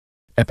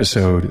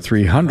Episode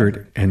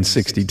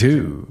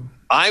 362.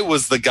 I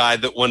was the guy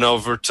that went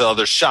over to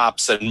other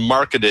shops and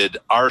marketed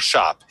our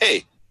shop.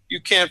 Hey, you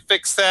can't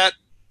fix that?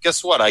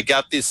 Guess what? I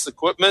got this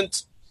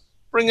equipment.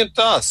 Bring it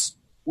to us.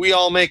 We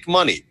all make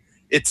money.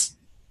 It's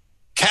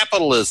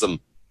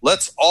capitalism.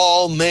 Let's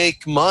all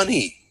make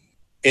money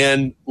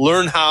and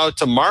learn how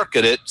to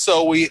market it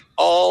so we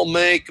all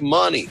make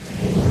money.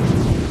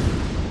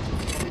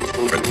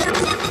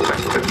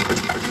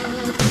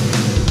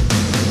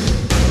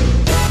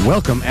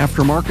 Welcome,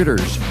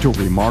 aftermarketers, to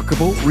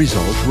Remarkable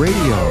Results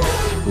Radio.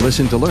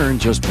 Listen to learn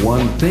just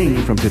one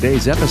thing from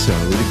today's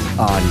episode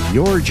on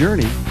your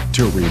journey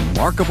to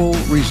remarkable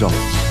results.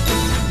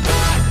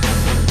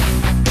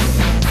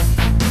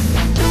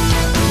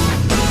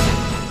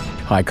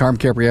 Hi, Carm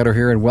Capriato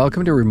here, and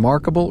welcome to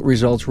Remarkable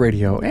Results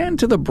Radio and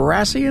to the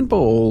brassy and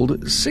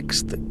bold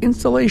 6th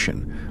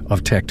installation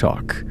of Tech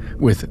Talk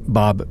with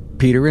Bob,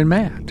 Peter, and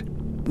Matt.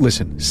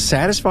 Listen,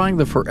 satisfying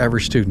the forever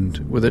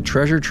student with a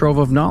treasure trove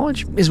of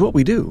knowledge is what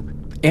we do.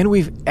 And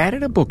we've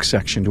added a book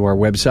section to our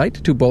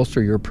website to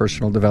bolster your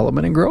personal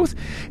development and growth.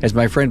 As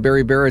my friend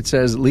Barry Barrett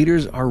says,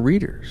 leaders are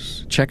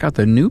readers. Check out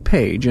the new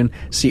page and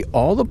see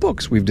all the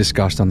books we've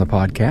discussed on the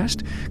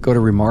podcast. Go to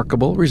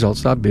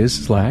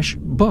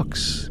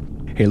remarkableresults.biz/books.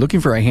 Hey,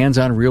 looking for a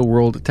hands-on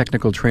real-world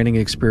technical training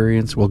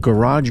experience? Well,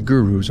 Garage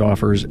Gurus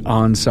offers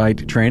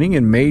on-site training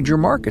in major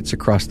markets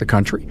across the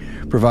country,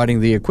 providing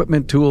the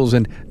equipment, tools,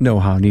 and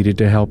know-how needed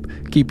to help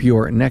keep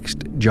your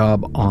next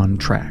job on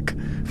track.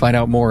 Find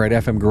out more at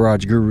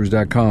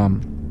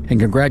fmgaragegurus.com. And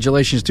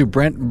congratulations to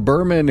Brent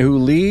Berman, who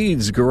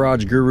leads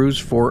Garage Gurus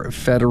for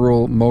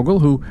Federal Mogul,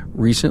 who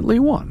recently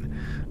won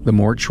the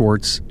Mort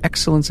Schwartz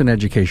Excellence in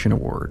Education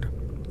Award.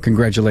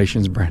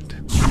 Congratulations, Brent.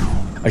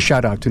 A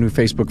shout-out to new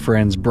Facebook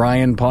friends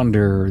Brian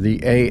Ponder, the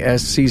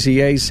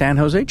ASCCA San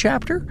Jose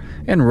chapter,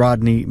 and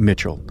Rodney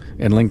Mitchell,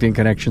 and LinkedIn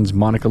connections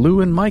Monica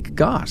Liu and Mike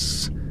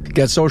Goss.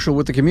 Get social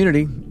with the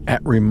community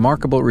at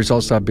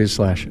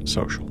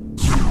remarkableresults.biz/social.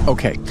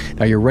 Okay,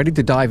 now you're ready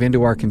to dive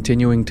into our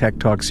continuing Tech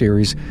Talk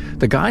series.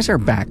 The guys are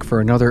back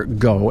for another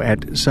go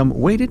at some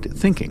weighted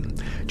thinking.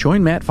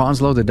 Join Matt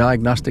Fanslow, the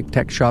diagnostic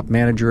tech shop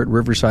manager at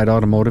Riverside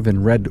Automotive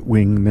in Red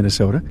Wing,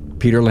 Minnesota.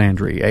 Peter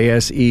Landry,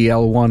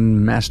 ASEL1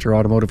 master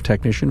automotive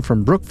technician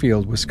from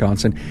Brookfield,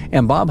 Wisconsin.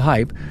 And Bob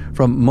Heipp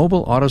from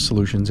Mobile Auto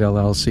Solutions,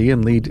 LLC,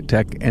 and lead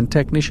tech and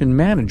technician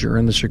manager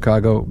in the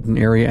Chicago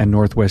area and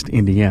Northwest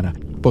Indiana.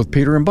 Both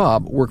Peter and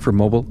Bob work for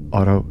Mobile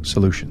Auto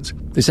Solutions.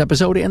 This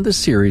episode and this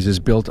series is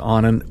built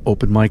on an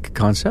open mic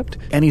concept,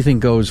 anything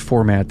goes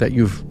format that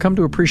you've come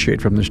to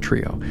appreciate from this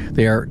trio.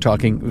 They are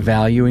talking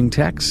valuing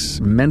techs,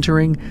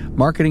 mentoring,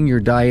 marketing your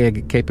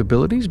diag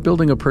capabilities,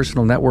 building a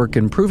personal network,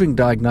 improving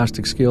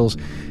diagnostic skills,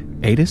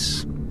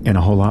 ADIS, and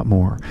a whole lot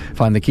more.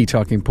 Find the key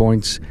talking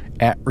points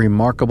at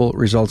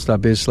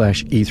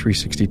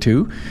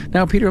remarkableresults.biz/E362.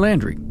 Now, Peter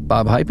Landry,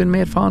 Bob Heipp, and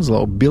Matt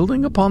Fanslow,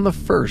 building upon the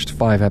first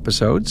 5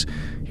 episodes.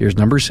 Here's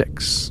number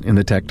 6 in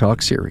the Tech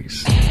Talk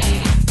series.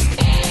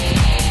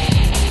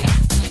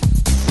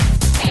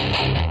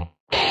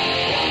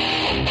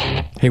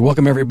 Hey,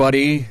 welcome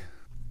everybody.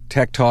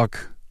 Tech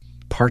Talk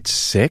Part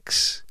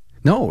 6?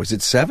 No, is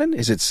it 7?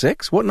 Is it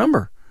 6? What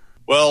number?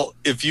 Well,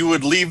 if you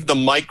would leave the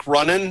mic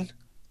running,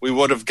 we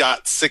would have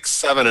got 6,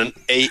 7, and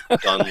 8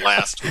 done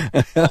last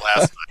time.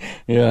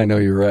 Yeah, I know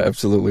you're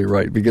absolutely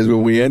right. Because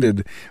when we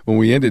ended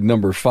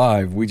number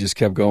 5, we just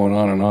kept going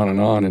on and on and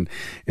on.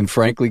 And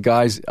frankly,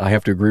 guys, I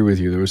have to agree with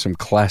you. There was some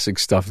classic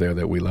stuff there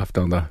that we left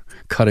on the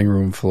cutting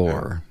room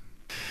floor.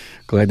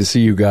 Glad to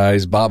see you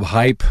guys. Bob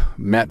Heipp,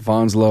 Matt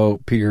Fanslow,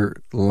 Peter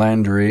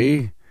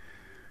Landry.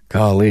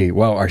 Golly,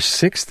 wow, our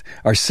sixth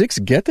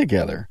get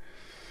together.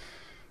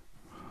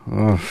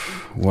 Oh,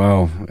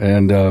 wow,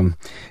 and the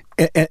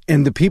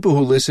people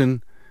who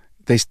listen,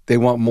 they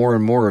want more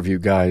and more of you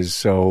guys.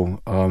 So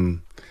I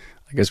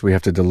guess we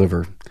have to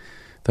deliver.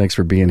 Thanks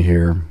for being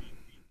here.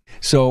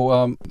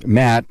 So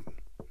Matt,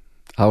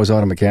 how was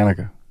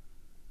Automechanica?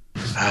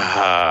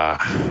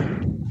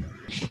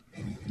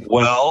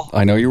 Well,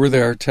 I know you were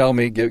there. Tell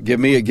me, give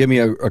me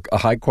a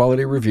high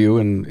quality review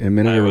in a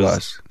minute or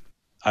less.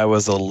 I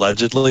was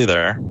allegedly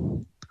there.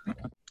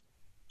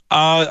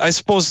 I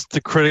suppose to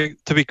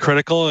be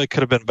critical, it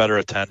could have been better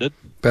attended.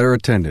 Better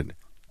attended.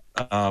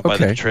 By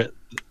the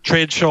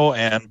trade show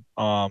and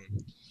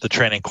the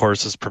training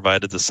courses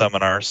provided, the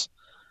seminars.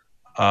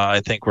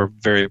 I think were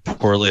very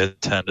poorly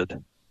attended.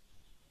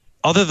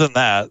 Other than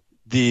that,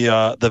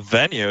 the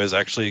venue is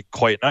actually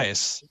quite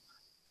nice.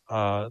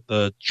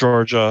 The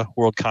Georgia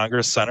World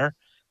Congress Center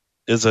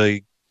is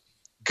a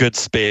good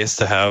space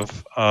to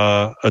have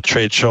a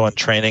trade show and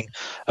training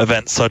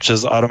event such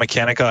as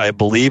Automechanica. I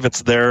believe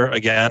it's there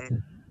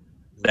again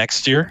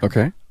next year.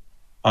 Okay.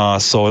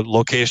 So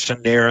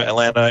location near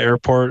Atlanta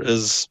Airport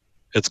it's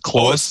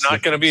close. Oh, it's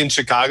not going to be in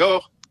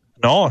Chicago?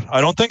 No,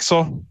 I don't think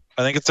so.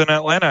 I think it's in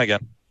Atlanta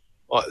again.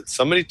 Well,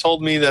 somebody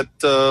told me that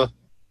the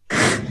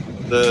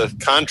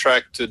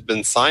contract had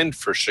been signed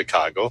for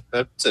Chicago.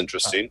 That's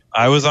interesting.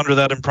 I was under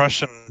that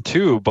impression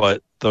too,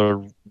 but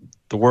the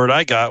word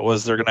I got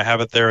was they're going to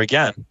have it there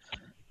again.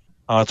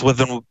 It's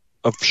within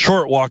a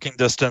short walking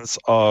distance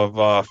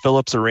of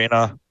Phillips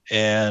Arena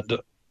and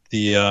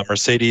the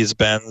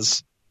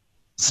Mercedes-Benz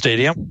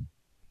Stadium.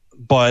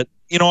 But,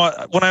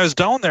 when I was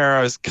down there,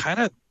 I was kind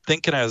of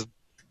thinking I was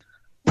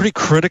pretty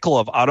critical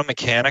of Auto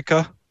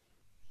Mechanica.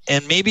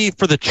 And maybe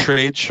for the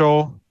trade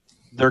show,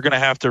 they're going to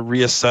have to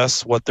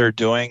reassess what they're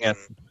doing and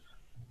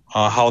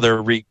how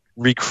they're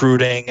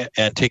recruiting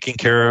and taking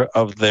care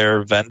of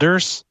their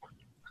vendors.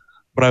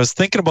 But I was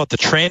thinking about the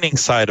training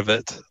side of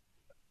it.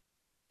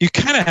 You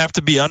kind of have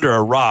to be under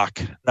a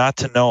rock not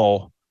to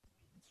know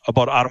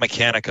about Auto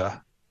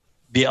Mechanica,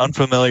 be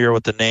unfamiliar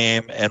with the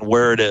name and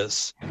where it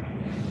is.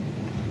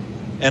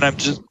 And I'm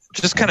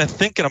just kind of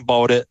thinking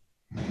about it.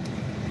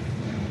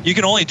 You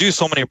can only do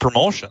so many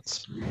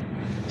promotions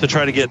to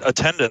try to get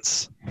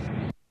attendance.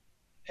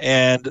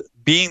 And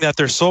being that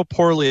they're so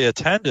poorly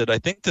attended, I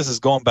think this is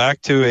going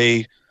back to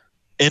a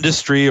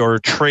industry or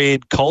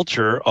trade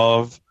culture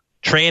of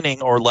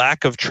training or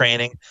lack of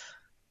training,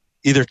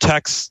 either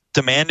techs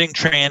demanding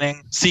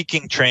training,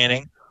 seeking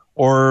training,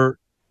 or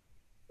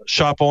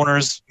shop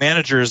owners,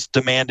 managers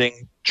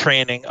demanding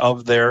training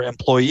of their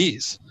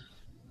employees.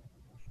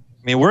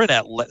 I mean,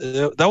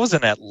 that was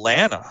in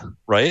Atlanta,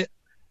 right?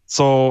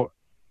 So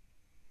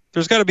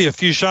there's got to be a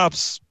few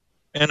shops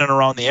in and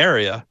around the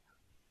area.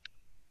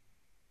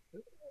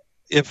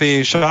 If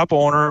a shop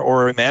owner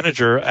or a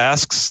manager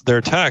asks their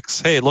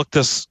techs, hey, look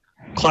this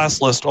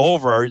class list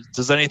over,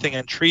 does anything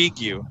intrigue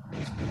you?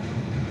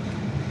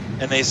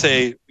 And they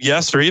say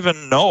yes or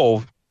even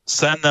no,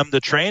 send them to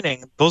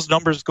training, those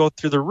numbers go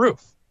through the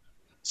roof.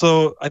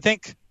 So I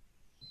think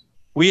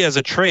we as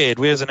a trade,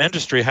 we as an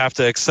industry have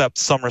to accept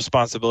some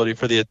responsibility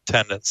for the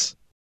attendance.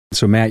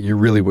 So Matt,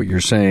 what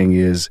you're saying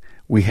is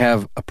we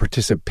have a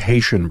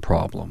participation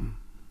problem.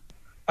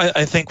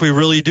 I think we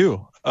really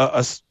do.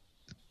 I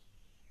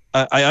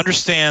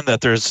understand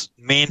that there's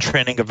main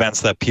training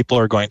events that people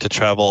are going to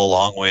travel a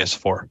long ways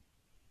for,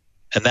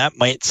 and that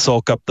might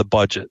soak up the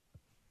budget.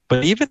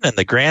 But even in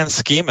the grand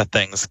scheme of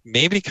things,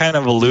 maybe kind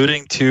of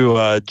alluding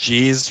to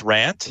G's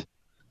rant,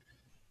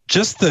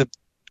 just the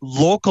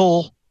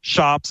local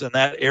shops in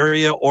that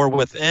area or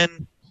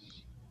within,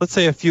 let's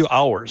say, a few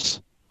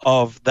hours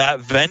of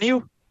that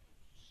venue,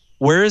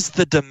 where is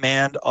the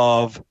demand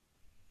of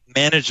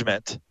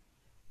management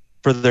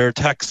for their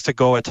techs to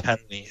go attend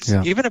these?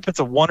 Yeah. Even if it's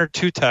a one or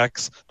two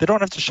techs, they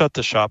don't have to shut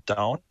the shop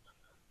down.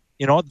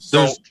 I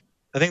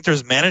think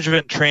there's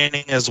management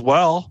training as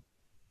well.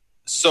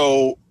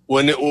 So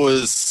when it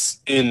was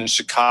in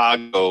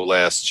Chicago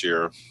last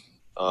year,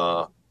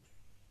 I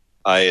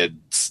had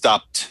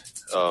stopped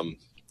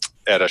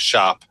at a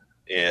shop,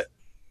 and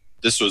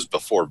this was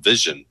before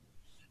Vision,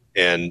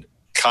 and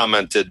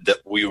commented that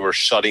we were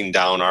shutting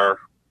down our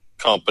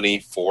company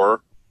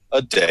for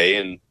a day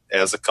and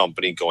as a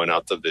company going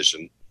out to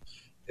Vision.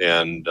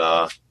 And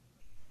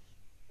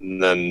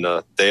then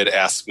they had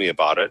asked me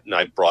about it, and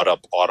I brought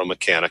up Auto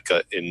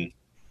Mechanica in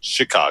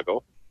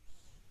Chicago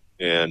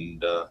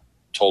and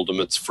told them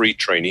it's free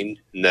training,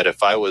 and that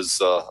if I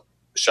was a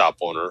shop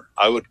owner,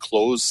 I would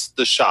close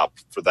the shop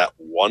for that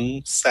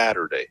one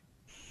Saturday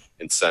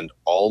and send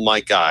all my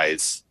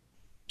guys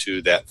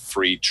to that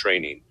free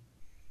training.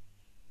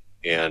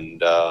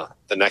 And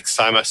the next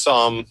time I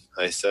saw them,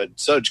 I said,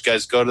 so did you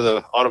guys go to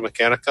the Auto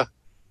Mechanica?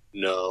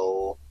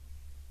 No.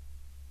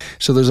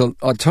 So there's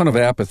a ton of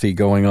apathy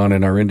going on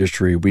in our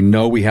industry. We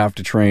know we have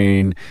to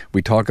train.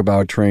 We talk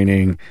about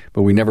training,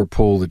 but we never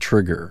pull the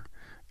trigger.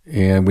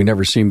 And we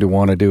never seem to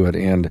want to do it.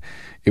 And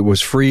it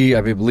was free,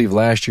 I believe,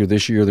 last year.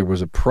 This year there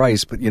was a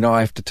price. But, I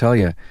have to tell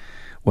you,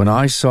 when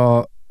I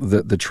saw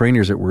the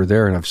trainers that were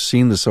there, and I've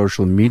seen the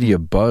social media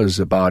buzz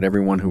about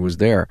everyone who was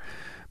there,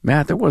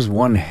 Matt, there was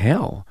one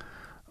hell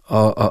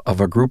of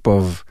a group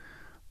of,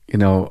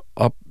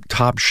 up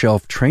top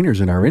shelf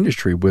trainers in our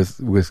industry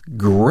with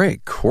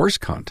great course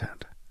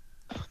content.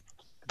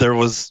 There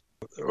was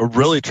a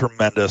really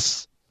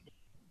tremendous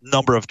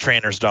number of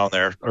trainers down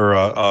there,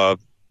 or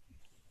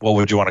what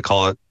would you want to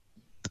call it?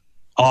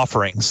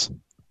 Offerings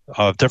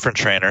of different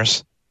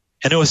trainers.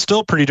 And it was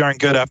still pretty darn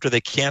good after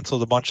they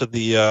canceled a bunch of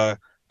the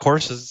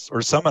courses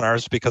or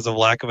seminars because of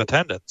lack of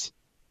attendance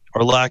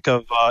or lack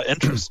of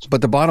interest.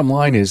 But the bottom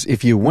line is,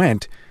 if you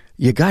went,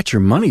 you got your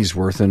money's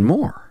worth and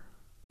more.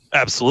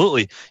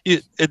 Absolutely.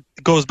 It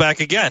goes back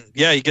again.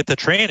 Yeah, you get the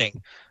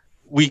training.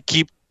 We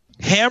keep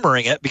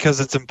hammering it because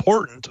it's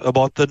important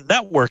about the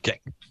networking,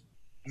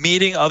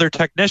 meeting other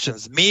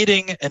technicians,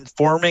 meeting and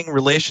forming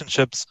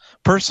relationships,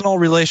 personal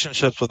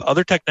relationships with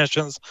other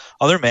technicians,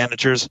 other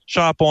managers,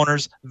 shop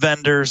owners,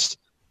 vendors.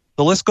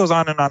 The list goes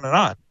on and on and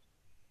on.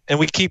 And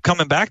we keep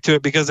coming back to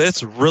it because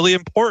it's really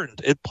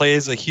important. It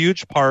plays a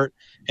huge part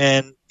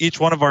in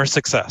each one of our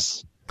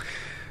success.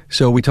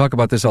 So we talk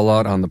about this a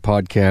lot on the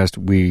podcast.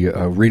 We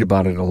read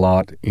about it a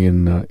lot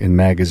in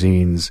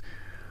magazines.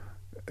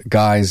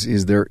 Guys,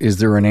 is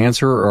there an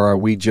answer, or are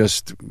we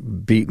just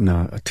beating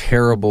a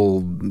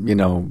terrible,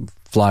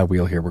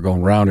 flywheel here? We're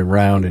going round and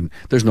round, and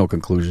there's no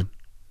conclusion.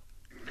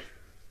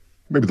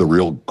 Maybe the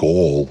real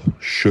goal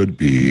should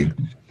be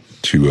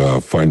to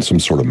find some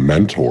sort of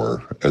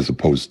mentor, as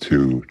opposed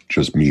to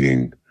just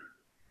meeting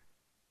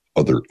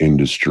other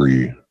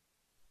industry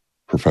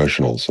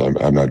professionals.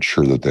 I'm not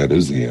sure that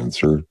is the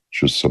answer. It's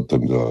just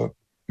something to,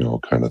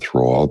 kind of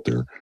throw out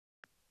there.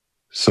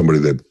 Somebody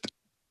that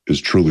is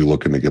truly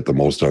looking to get the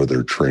most out of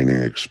their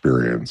training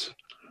experience.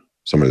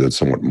 Somebody that's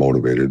somewhat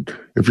motivated.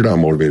 If you're not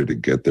motivated to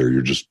get there,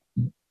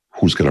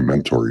 who's going to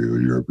mentor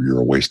you? You're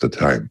a waste of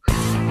time.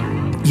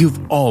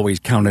 You've always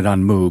counted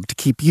on Moog to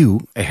keep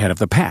you ahead of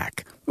the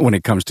pack when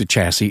it comes to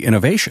chassis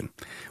innovation.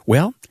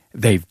 Well,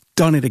 they've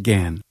done it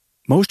again.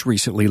 Most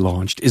recently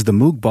launched is the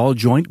Moog ball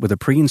joint with a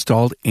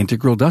pre-installed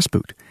integral dust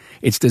boot.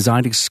 It's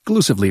designed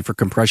exclusively for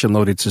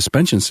compression-loaded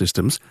suspension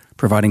systems,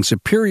 providing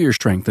superior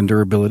strength and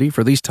durability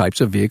for these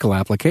types of vehicle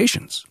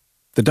applications.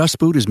 The dust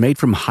boot is made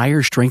from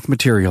higher strength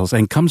materials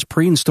and comes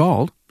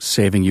pre-installed,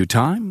 saving you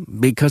time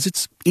because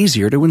it's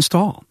easier to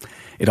install.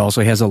 It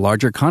also has a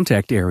larger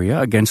contact area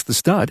against the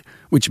stud,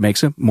 which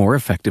makes a more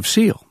effective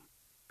seal.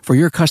 For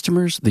your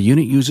customers, the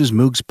unit uses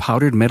Moog's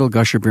powdered metal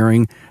gusher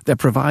bearing that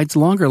provides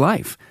longer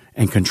life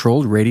and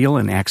controlled radial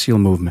and axial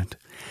movement.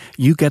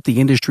 You get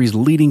the industry's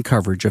leading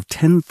coverage of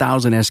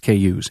 10,000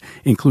 SKUs,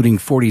 including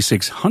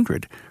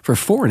 4,600 for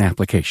foreign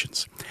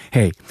applications.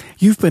 Hey,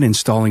 you've been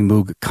installing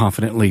Moog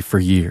confidently for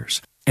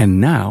years,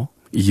 and now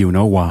you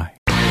know why.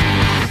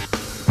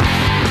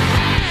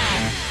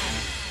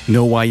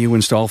 Know why you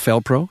install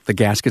Felpro, the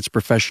gaskets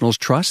professionals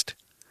trust?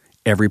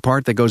 Every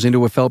part that goes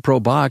into a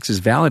Felpro box is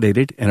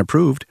validated and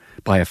approved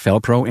by a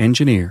Felpro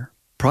engineer.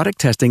 Product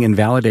testing and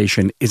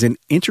validation is an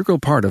integral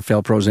part of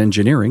Felpro's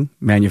engineering,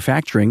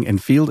 manufacturing,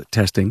 and field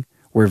testing,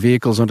 where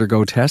vehicles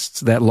undergo tests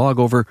that log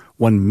over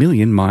 1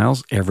 million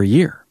miles every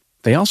year.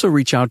 They also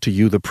reach out to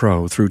you, the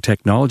pro, through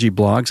technology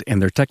blogs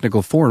and their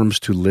technical forums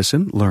to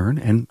listen, learn,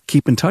 and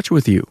keep in touch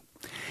with you.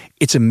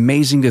 It's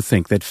amazing to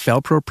think that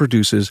Felpro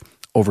produces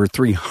over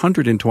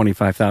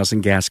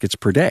 325,000 gaskets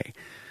per day.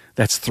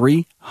 That's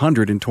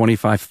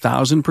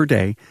 325,000 per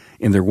day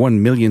in their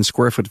 1 million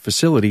square foot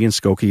facility in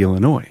Skokie,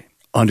 Illinois.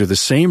 Under the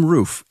same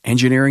roof,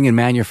 engineering and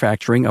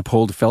manufacturing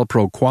uphold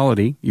Felpro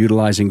quality,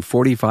 utilizing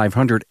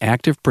 4,500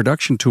 active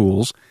production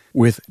tools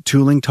with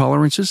tooling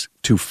tolerances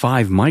to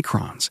 5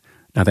 microns.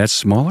 Now that's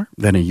smaller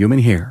than a human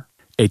hair.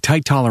 A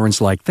tight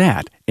tolerance like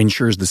that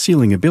ensures the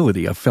sealing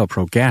ability of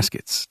Felpro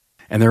gaskets.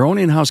 And their own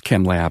in-house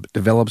chem lab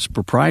develops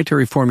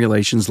proprietary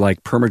formulations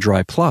like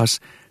PermaDry Plus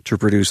to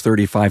produce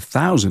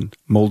 35,000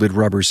 molded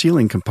rubber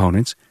sealing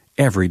components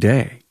every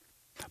day.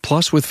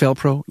 Plus, with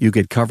Felpro, you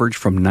get coverage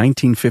from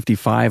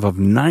 1955 of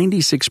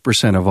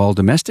 96% of all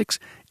domestics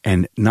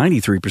and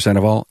 93%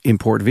 of all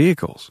import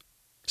vehicles.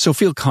 So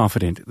feel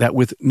confident that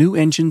with new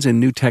engines and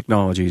new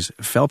technologies,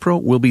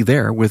 Felpro will be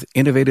there with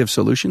innovative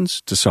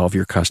solutions to solve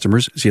your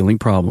customers' sealing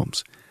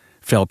problems.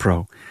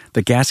 Felpro,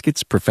 the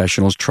gaskets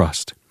professionals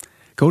trust.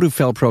 Go to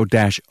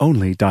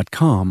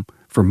felpro-only.com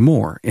for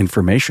more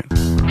information.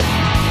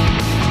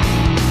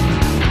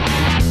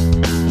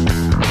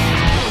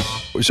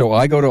 So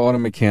I go to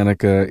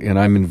Automechanica, and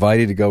I'm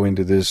invited to go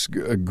into this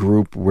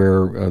group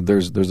where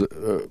there's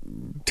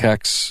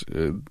techs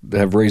that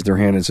have raised their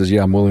hand and says,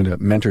 yeah, I'm willing to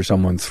mentor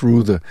someone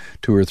through the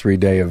 2 or 3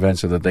 day event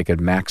so that they could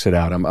max it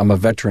out. I'm a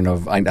veteran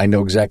of, I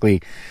know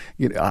exactly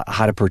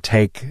how to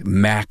partake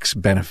max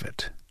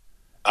benefit.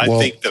 I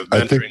think the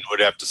mentoring would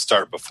have to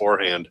start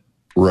beforehand.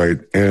 Right.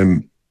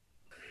 And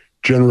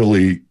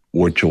generally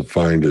what you'll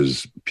find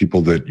is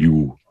people that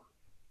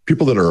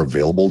are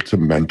available to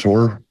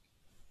mentor,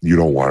 you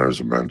don't want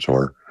as a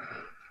mentor.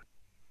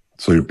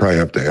 So you probably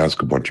have to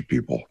ask a bunch of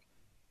people,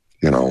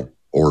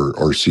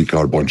 or seek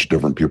out a bunch of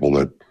different people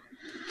that,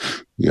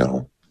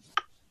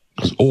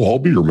 I'll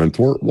be your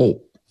mentor. Well,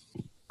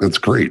 that's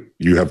great.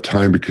 You have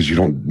time because you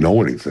don't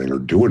know anything or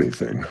do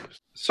anything.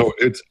 So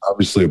it's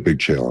obviously a big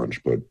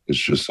challenge, but it's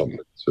just something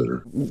to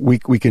consider. We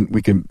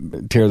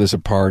can tear this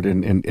apart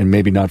and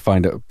maybe not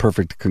find a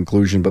perfect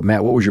conclusion. But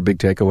Matt, what was your big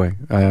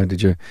takeaway?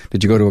 Did you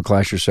go to a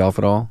class yourself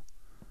at all?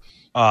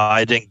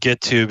 I didn't get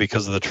to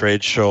because of the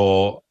trade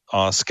show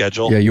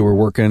schedule. Yeah, you were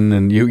working,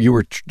 and you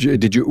were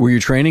you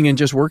training and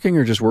just working,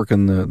 or just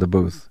working the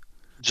booth?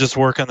 Just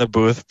working the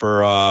booth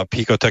for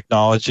Pico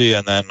Technology,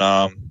 and then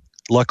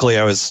luckily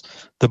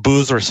the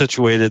booths were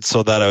situated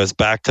so that I was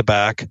back to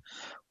back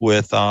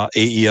with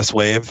AES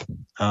Wave,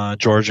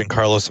 George and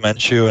Carlos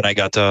Menchu, and I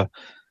got to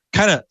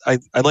I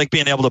like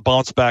being able to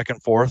bounce back and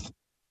forth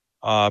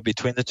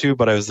between the two,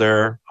 but I was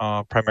there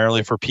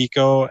primarily for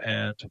Pico,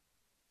 and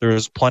there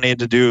was plenty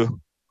to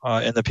do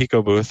in the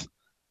Pico booth.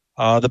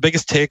 The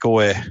biggest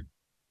takeaway,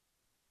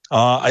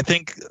 I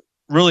think,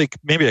 really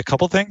maybe a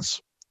couple things.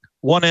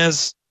 One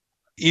is,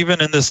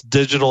 even in this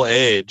digital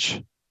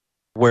age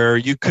where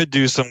you could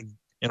do some,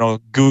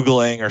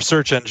 Googling or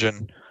search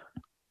engine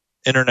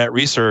internet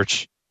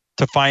research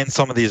to find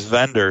some of these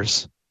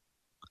vendors,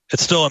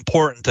 it's still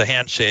important to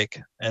handshake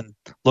and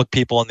look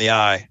people in the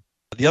eye.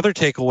 The other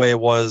takeaway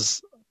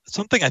was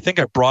something I think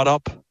I brought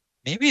up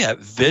maybe at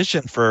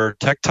Vision for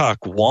Tech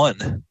Talk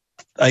 1.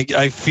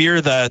 I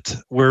fear that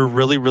we're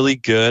really, really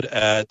good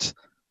at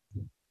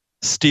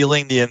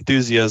stealing the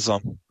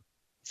enthusiasm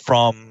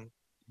from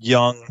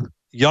young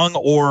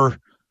or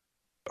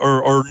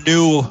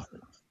new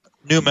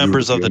new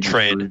members of the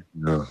trade.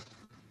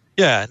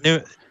 Yeah,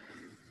 new.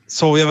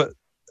 So we have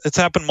it's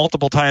happened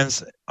multiple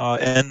times.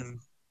 And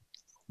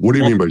what do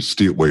you mean by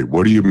steal? Wait,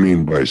 what do you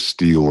mean by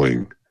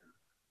stealing?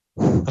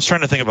 I was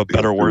trying to think of a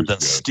better word than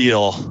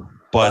steal,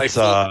 but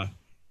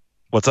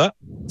what's that?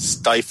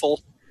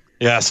 Stifle.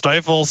 Yeah,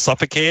 stifle,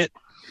 suffocate.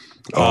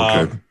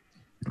 Okay,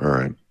 all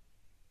right.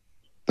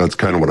 That's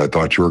kind of what I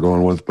thought you were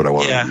going with, but I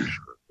wanted to be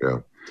sure. Yeah.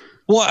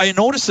 Well, I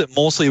notice it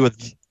mostly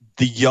with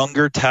the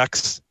younger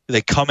techs.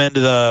 They come into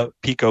the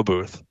Pico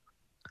booth,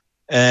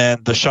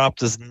 and the shop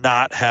does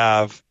not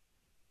have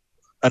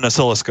an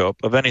oscilloscope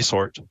of any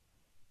sort.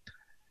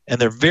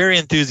 And they're very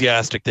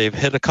enthusiastic. They've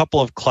hit a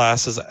couple of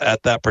classes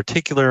at that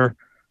particular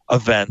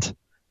event,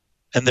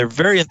 and they're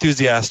very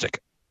enthusiastic.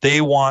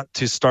 They want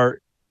to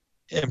start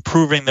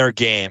improving their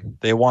game.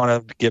 They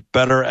want to get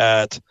better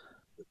at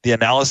the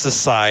analysis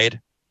side,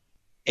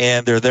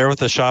 and they're there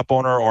with a shop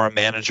owner or a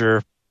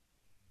manager,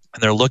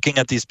 and they're looking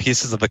at these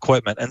pieces of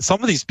equipment. And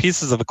some of these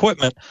pieces of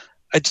equipment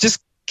I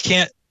just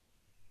can't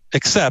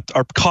accept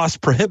are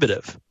cost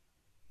prohibitive.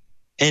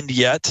 And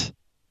yet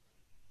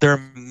they're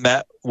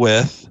met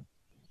with,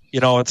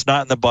 it's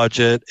not in the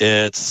budget.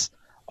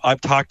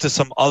 I've talked to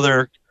some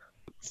other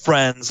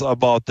friends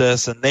about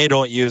this and they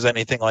don't use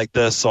anything like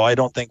this, so I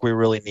don't think we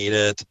really need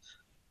it.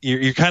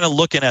 You're kind of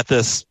looking at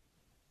this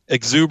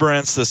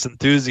exuberance, this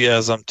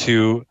enthusiasm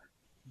to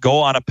go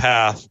on a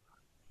path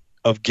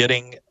of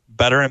getting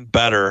better and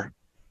better,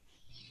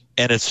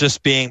 and it's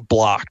just being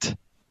blocked.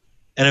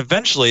 And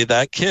eventually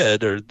that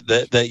kid or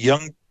that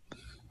young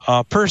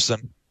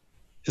person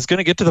is going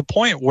to get to the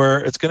point where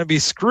it's going to be,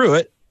 screw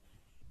it,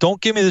 don't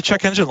give me the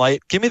check engine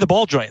light, give me the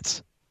ball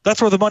joints.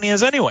 That's where the money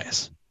is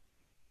anyways.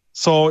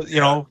 So,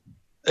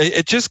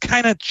 it just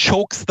kind of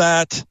chokes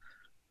that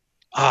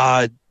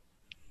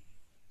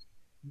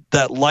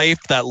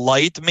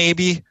light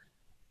maybe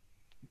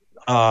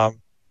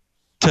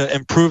to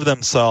improve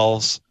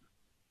themselves.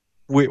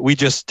 We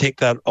just take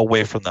that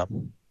away from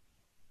them.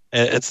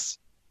 It's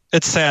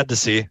sad to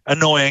see,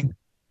 annoying,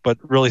 but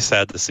really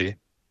sad to see.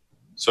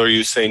 So are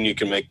you saying you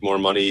can make more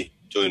money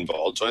doing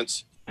ball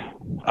joints?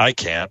 I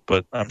can't,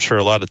 but I'm sure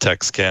a lot of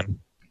techs can,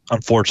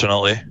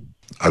 unfortunately.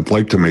 I'd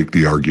like to make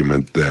the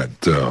argument that,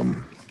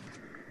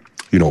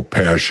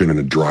 passion and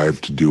a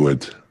drive to do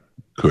it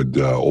could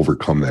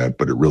overcome that,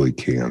 but it really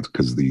can't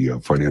because the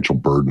financial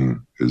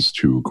burden is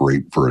too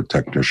great for a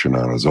technician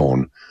on his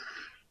own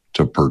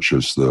to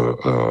purchase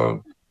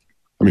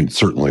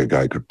certainly a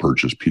guy could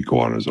purchase Pico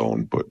on his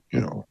own, but,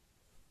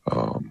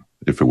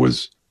 if it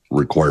was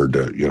required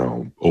to, you're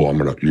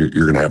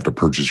going to have to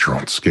purchase your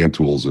own scan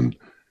tools and,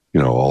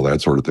 all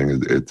that sort of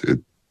thing,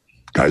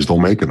 guys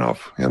don't make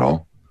enough, Yeah,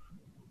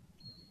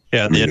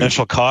 the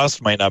initial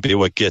cost might not be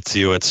what gets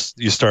you. It's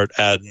you start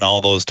adding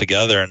all those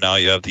together, and now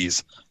you have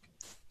these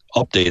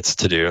updates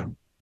to do.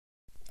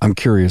 I'm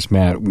curious,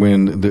 Matt,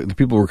 when the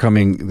people were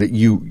coming, that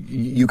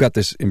you got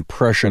this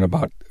impression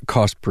about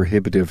cost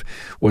prohibitive.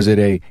 Was it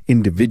a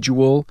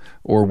individual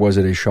or was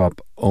it a shop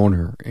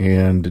owner?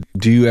 And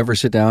do you ever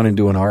sit down and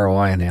do an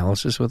ROI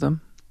analysis with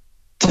them?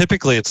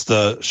 Typically, it's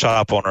the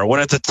shop owner. When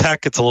it's a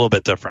tech, it's a little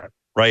bit different,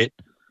 right?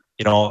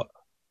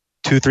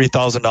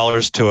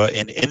 $2,000-$3,000 to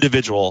an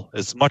individual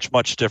is much,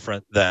 much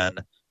different than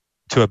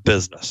to a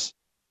business.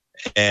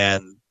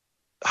 And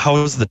how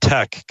does the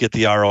tech get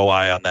the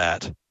ROI on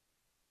that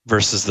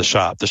versus the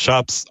shop? The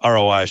shop's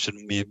ROI should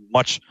be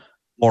much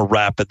more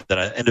rapid than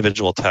an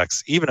individual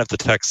tech's, even if the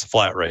tech's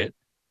flat rate.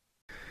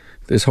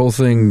 This whole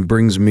thing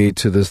brings me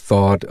to the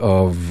thought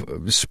of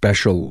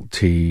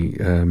specialty.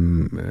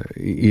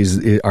 Is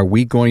there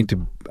going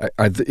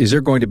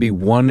to be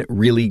one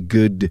really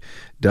good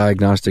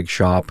diagnostic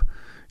shop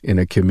in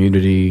a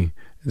community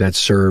that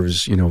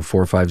serves, 4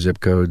 or 5 zip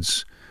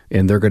codes,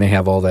 and they're going to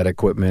have all that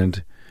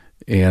equipment,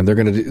 and they're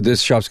going to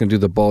this shop's going to do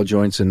the ball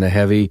joints and the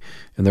heavy,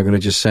 and they're going to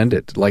just send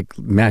it like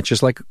Matt,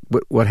 just like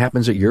what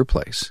happens at your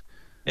place?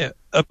 Yeah,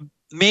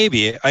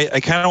 maybe. I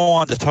kind of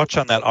wanted to touch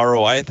on that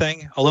ROI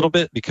thing a little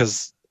bit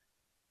because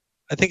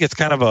I think it's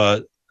kind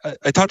of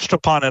I touched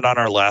upon it on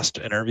our last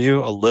interview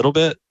a little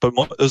bit, but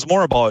it was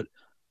more about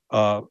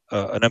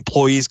an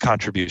employee's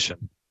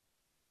contribution,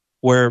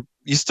 where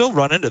you still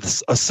run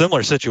into a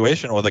similar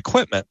situation with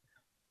equipment.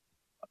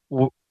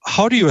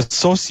 How do you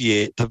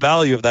associate the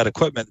value of that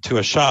equipment to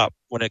a shop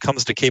when it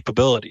comes to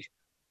capability?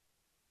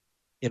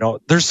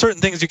 There's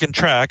certain things you can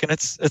track, and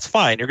it's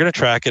fine. You're going to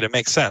track it. It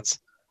makes sense.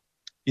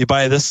 You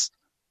buy this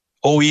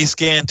OE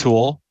scan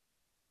tool,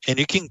 and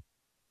you can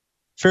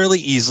fairly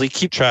easily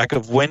keep track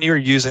of when you're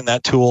using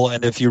that tool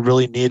and if you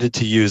really needed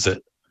to use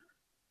it.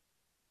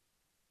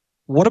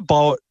 What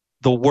about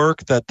the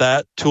work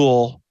that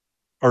tool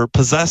or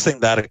possessing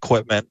that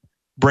equipment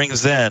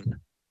brings in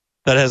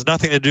that has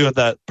nothing to do with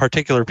that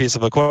particular piece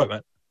of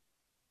equipment?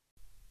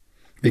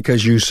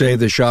 Because you say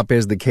the shop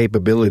has the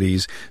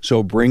capabilities,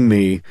 so bring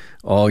me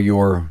all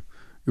you're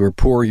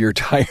poor, you're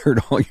tired,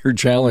 all your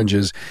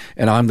challenges,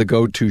 and I'm the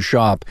go-to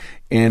shop.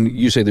 And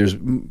you say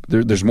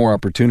there's more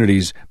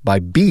opportunities by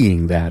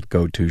being that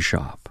go-to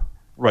shop.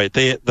 Right.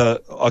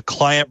 A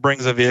client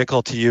brings a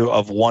vehicle to you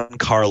of one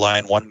car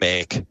line, one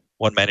make,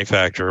 one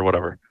manufacturer,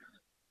 whatever.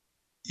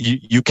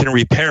 You can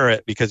repair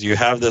it because you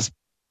have this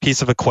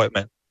piece of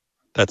equipment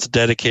that's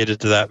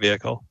dedicated to that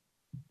vehicle.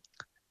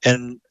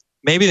 And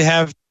maybe they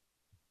have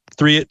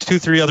three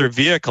other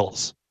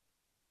vehicles,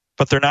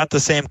 but they're not the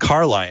same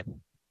car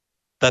line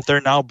that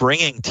they're now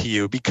bringing to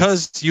you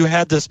because you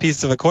had this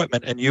piece of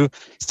equipment and you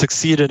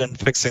succeeded in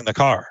fixing the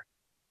car.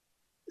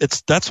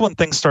 That's when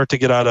things start to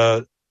get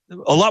a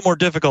lot more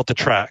difficult to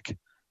track.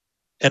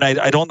 And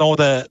I don't know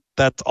that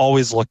that's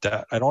always looked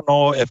at. I don't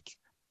know if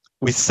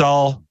we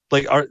sell,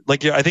 I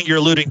think you're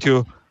alluding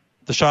to,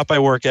 the shop I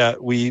work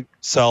at, we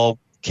sell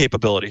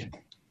capability.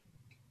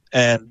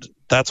 And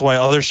that's why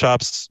other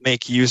shops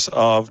make use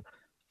of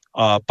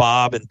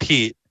Bob and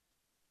Pete,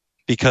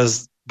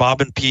 because Bob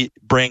and Pete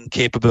bring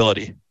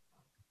capability.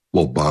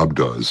 Well, Bob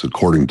does.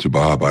 According to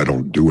Bob, I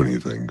don't do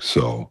anything,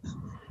 so...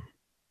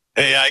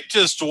 Hey, I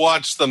just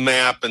watch the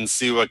map and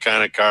see what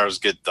kind of cars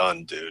get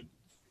done, dude.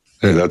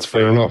 Hey, that's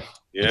fair enough.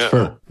 Yeah. That's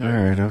fair. All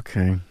right,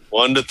 okay.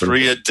 1 to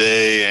 3 a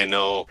day, I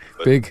know.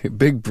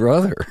 Big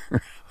brother.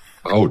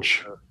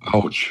 Ouch.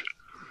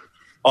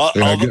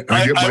 I get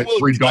my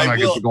 3 done, I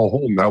get to go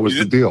home. That was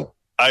the deal.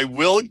 I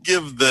will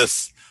give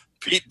this.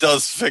 Pete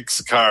does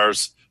fix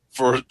cars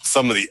for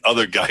some of the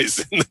other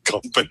guys in the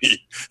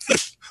company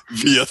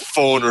via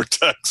phone or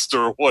text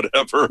or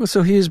whatever. Well,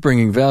 so he is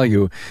bringing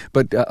value,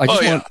 but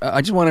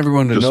I just want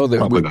everyone to know that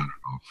probably not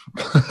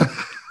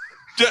enough.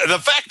 The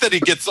fact that he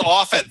gets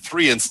off at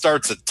 3 and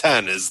starts at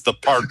 10 is the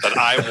part that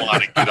I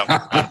want to get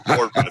on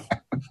board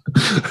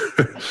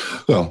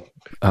with. Well,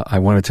 I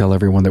want to tell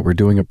everyone that we're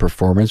doing a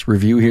performance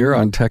review here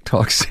on Tech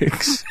Talk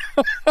 6.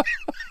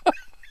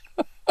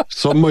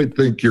 Some might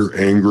think you're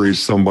angry.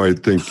 Some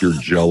might think you're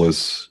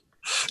jealous.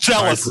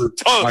 Jealous.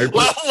 Let's put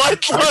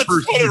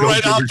it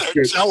right out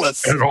there.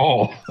 Jealous. At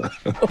all.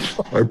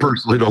 I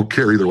personally don't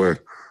care either way.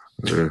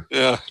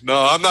 Yeah.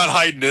 No, I'm not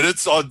hiding it.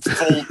 It's on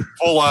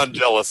full on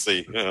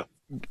jealousy. Yeah.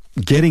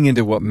 Getting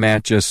into what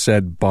Matt just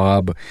said,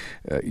 Bob,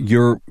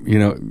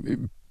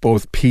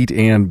 both Pete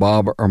and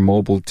Bob are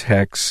mobile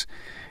techs,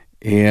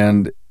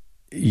 and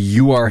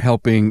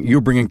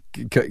you're bringing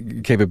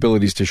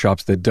capabilities to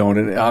shops that don't.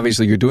 And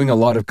obviously you're doing a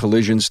lot of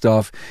collision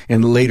stuff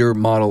and later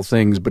model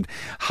things, but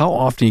how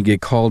often you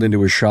get called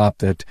into a shop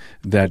that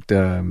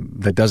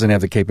doesn't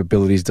have the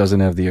capabilities, doesn't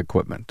have the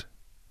equipment?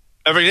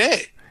 Every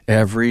day.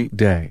 Every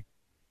day.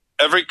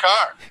 Every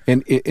car.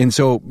 And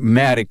so,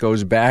 Matt, it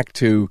goes back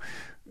to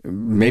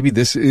maybe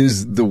this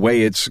is the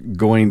way it's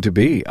going to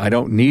be. I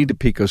don't need a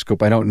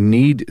Picoscope. I don't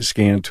need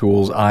scan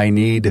tools. I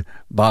need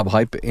Bob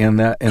Heipp in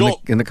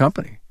the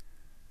company.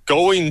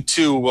 Going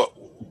to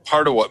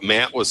part of what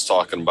Matt was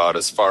talking about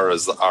as far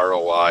as the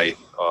ROI,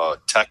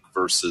 tech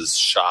versus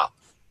shop.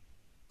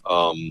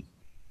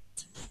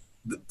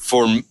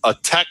 For a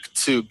tech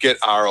to get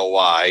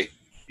ROI,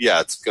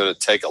 it's going to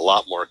take a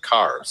lot more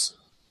cars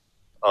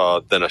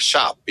than a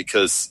shop,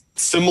 because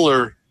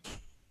similar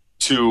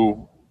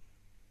to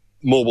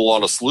Mobile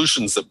Auto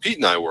Solutions that Pete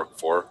and I work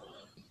for,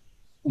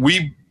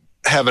 we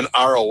have an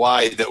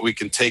ROI that we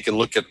can take and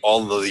look at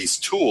all of these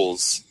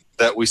tools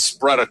that we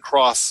spread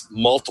across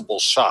multiple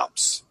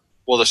shops.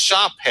 Well, the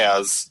shop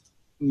has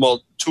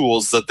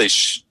tools that they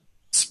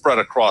spread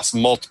across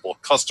multiple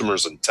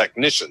customers and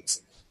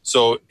technicians.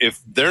 So if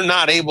they're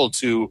not able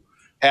to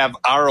have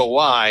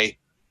ROI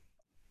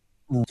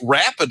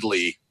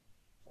rapidly,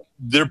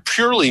 they're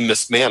purely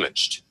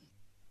mismanaged.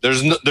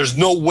 There's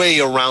no way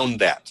around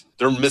that.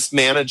 They're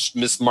mismanaged,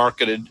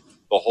 mismarketed,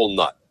 the whole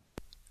nut.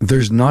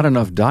 There's not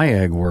enough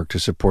diag work to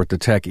support the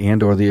tech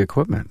and or the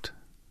equipment.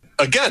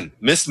 Again,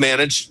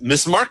 mismanaged,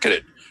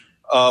 mismarketed.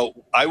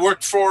 I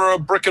worked for a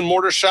brick and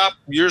mortar shop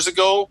years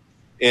ago,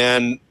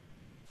 and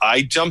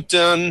I jumped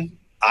in.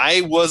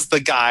 I was the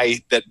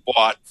guy that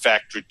bought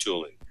factory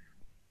tooling.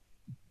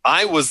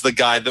 I was the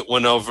guy that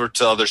went over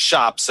to other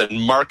shops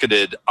and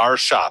marketed our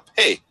shop.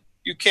 Hey,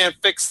 you can't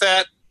fix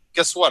that?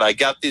 Guess what? I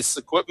got this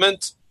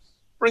equipment.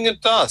 Bring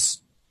it to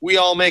us. We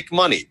all make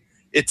money.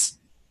 It's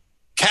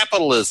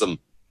capitalism.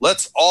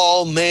 Let's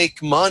all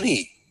make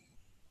money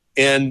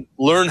and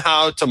learn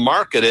how to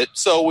market it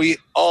so we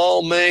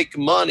all make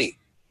money.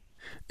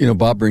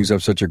 Bob brings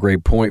up such a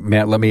great point.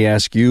 Matt, let me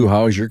ask you,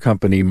 how has your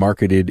company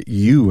marketed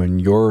you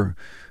and your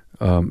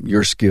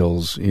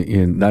skills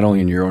in not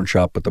only in your own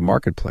shop but the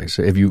marketplace?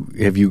 Have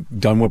you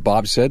done what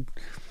Bob said?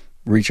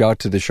 Reach out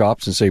to the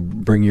shops and say,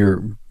 bring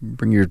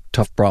your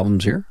tough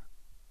problems here?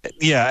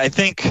 Yeah, I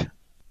think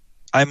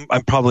I'm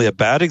probably a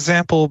bad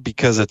example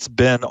because it's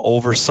been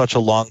over such a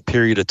long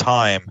period of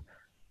time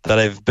that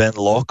I've been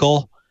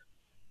local.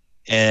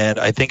 And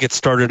I think it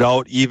started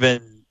out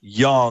even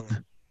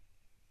young,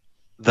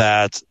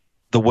 that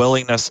the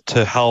willingness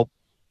to help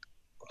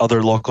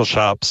other local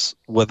shops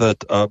with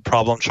a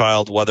problem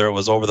child, whether it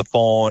was over the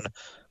phone,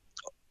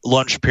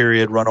 lunch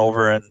period, run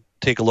over and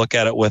take a look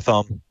at it with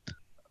them,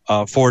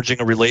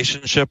 forging a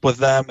relationship with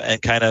them and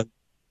kind of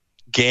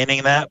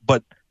gaining that.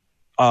 But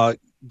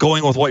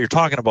going with what you're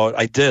talking about,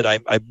 I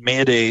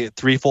made a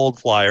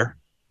 3-fold flyer,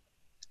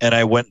 and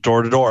I went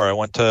door to door. I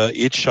went to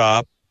each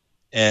shop,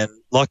 and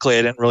luckily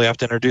I didn't really have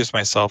to introduce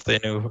myself. They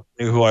knew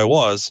who I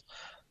was.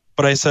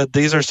 But I said,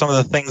 these are some of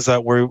the things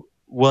that we're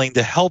willing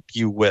to help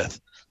you with.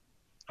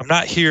 I'm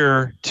not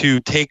here to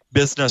take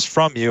business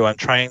from you. I'm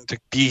trying to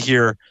be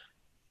here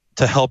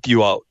to help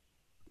you out.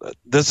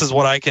 This is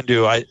what I can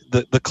do.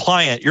 The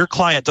client, your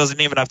client,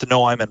 doesn't even have to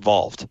know I'm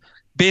involved.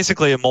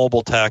 Basically a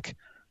mobile tech,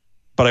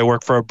 but I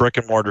work for a brick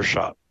and mortar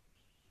shop.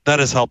 That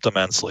has helped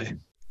immensely.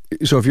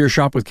 So if you're a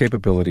shop with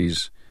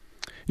capabilities,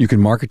 you can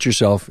market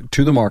yourself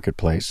to the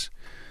marketplace.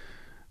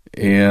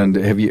 And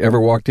have you ever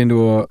walked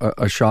into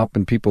a shop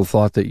and people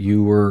thought that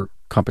you were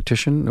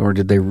competition, or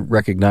did they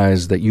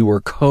recognize that you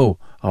were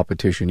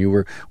co-opetition? You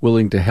were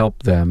willing to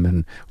help them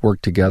and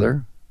work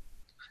together?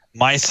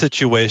 My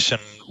situation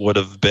would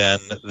have been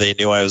they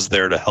knew I was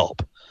there to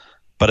help.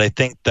 But I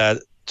think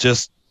that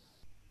just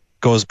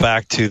goes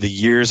back to the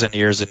years and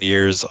years and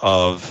years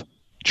of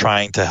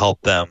trying to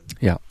help them.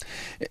 Yeah.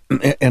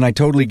 And I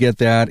totally get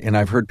that. And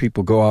I've heard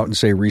people go out and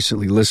say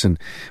recently, listen,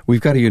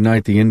 we've got to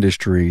unite the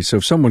industry. So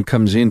if someone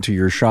comes into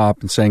your shop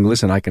and saying,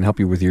 listen, I can help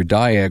you with your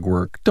diag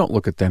work, don't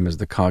look at them as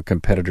the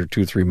competitor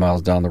 2-3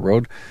 miles down the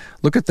road.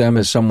 Look at them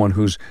as someone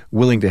who's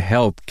willing to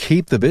help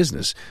keep the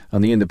business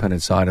on the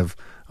independent side of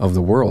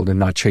the world and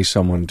not chase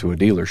someone to a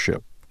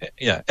dealership.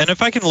 Yeah. And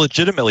if I can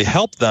legitimately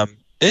help them,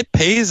 it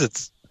pays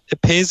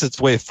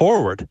its way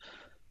forward.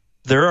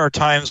 There are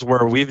times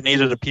where we've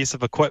needed a piece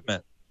of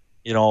equipment,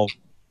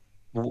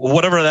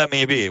 whatever that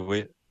may be,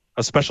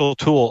 a special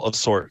tool of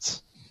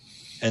sorts.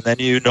 And then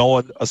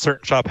a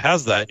certain shop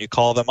has that, and you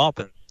call them up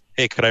and,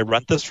 hey, could I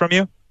rent this from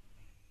you?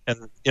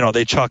 And,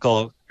 they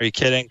chuckle, are you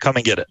kidding? Come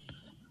and get it.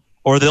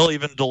 Or they'll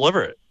even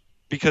deliver it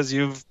because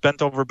you've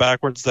bent over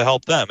backwards to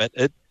help them.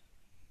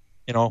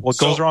 What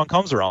goes around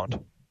comes around.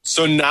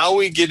 So now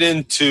we get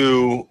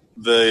into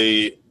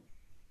the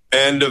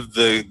end of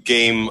the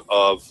game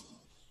of,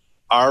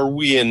 are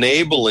we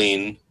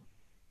enabling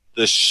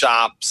the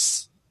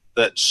shops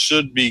that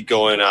should be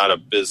going out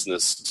of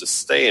business to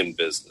stay in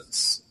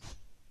business?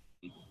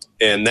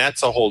 And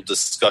that's a whole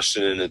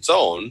discussion in its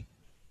own.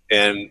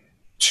 And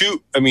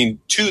to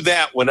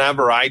that,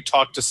 whenever I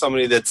talk to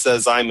somebody that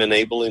says I'm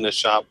enabling a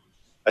shop,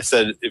 I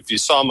said, if you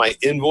saw my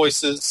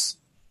invoices,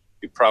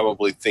 you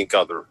probably think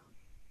other.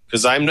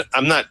 Because I'm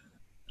not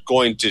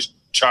going to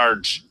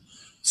charge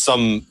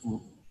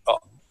some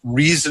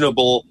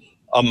reasonable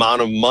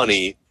amount of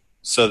money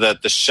so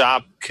that the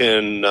shop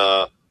can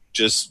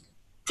just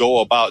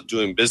go about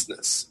doing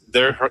business.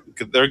 They're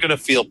going to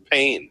feel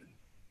pain.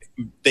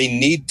 They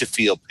need to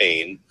feel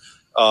pain.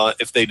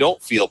 If they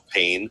don't feel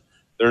pain,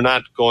 they're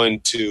not going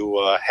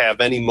to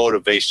have any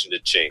motivation to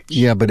change.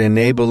 Yeah, but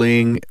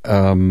enabling,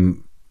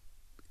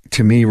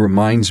 to me,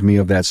 reminds me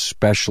of that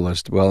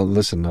specialist. Well,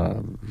 listen,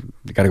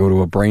 you got to go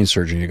to a brain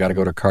surgeon. You got to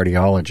go to a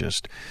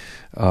cardiologist.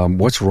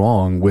 What's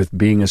wrong with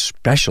being a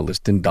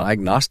specialist in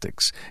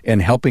diagnostics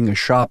and helping a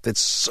shop that's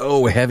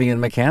so heavy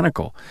and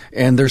mechanical?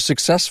 And they're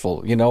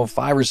successful,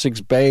 5 or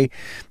 6 bay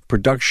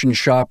production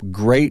shop,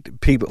 great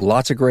people,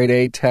 lots of grade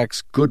A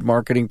techs, good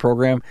marketing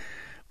program,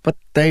 but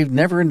they've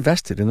never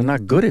invested and they're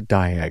not good at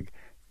diag.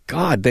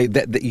 God,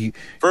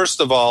 first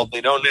of all,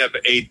 they don't have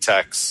A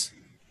techs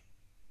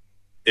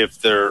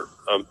if they're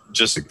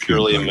just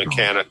purely a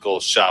mechanical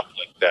shop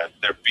like that.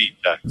 They're B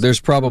techs. There's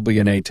probably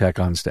an A tech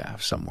on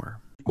staff somewhere.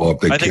 Well, if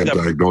they can't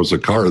diagnose a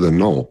car, then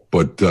no.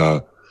 But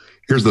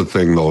here's the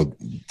thing, though,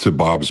 to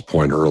Bob's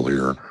point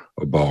earlier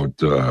about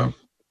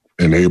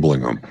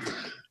enabling them.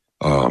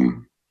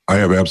 I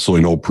have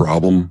absolutely no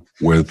problem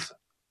with,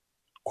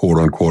 quote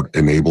unquote,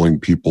 enabling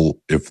people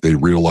if they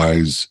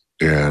realize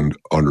and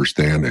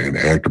understand and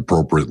act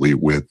appropriately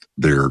with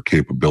their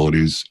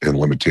capabilities and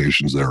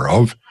limitations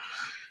thereof.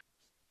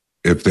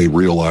 If they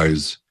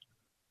realize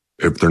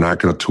if they're not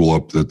going to tool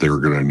up, that they're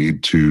going to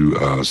need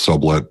to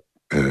sublet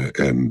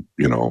and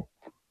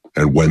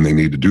when they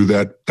need to do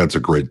that, that's a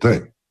great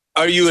thing.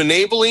 Are you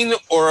enabling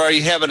or are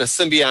you having a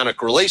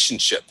symbiotic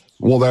relationship?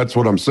 Well, that's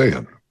what I'm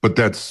saying. But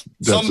that's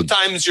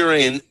sometimes you're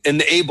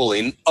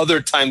enabling,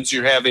 other times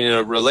you're having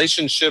a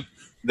relationship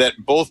that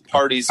both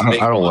parties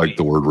make. I don't like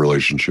the word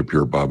relationship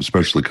here, Bob,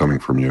 especially coming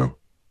from you.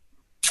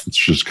 It's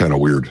just kind of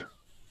weird.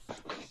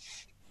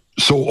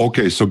 So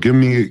give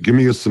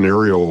me a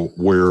scenario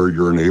where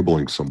you're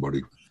enabling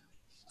somebody.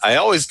 I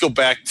always go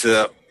back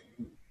to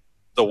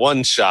the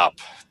one shop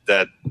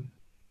that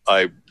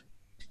I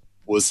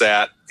was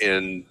at,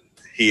 and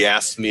he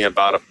asked me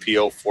about a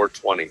PO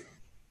 420.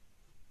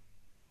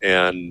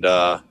 And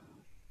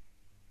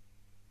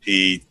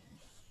he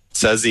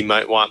says he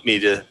might want me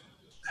to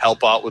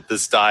help out with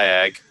this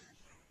diag,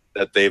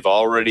 that they've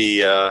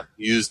already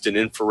used an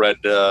infrared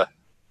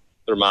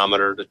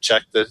thermometer to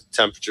check the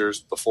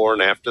temperatures before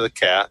and after the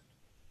cat.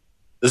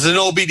 This is an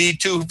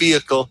OBD2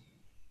 vehicle.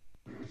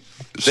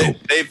 So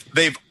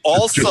they've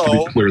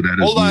also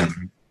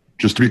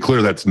just to be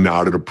clear, that's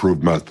not an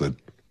approved method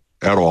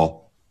at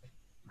all.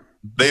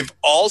 They've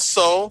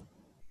also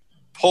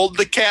pulled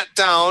the cat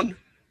down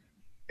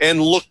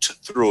and looked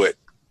through it,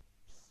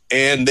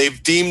 and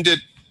they've deemed it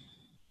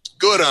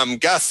good, I'm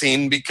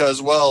guessing,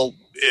 because, well,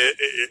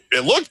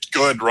 it looked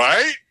good,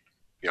 right?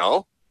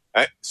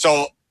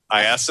 So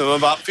I asked them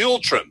about fuel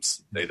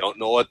trims. They don't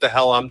know what the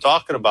hell I'm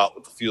talking about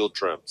with the fuel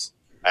trims.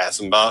 I asked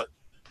them about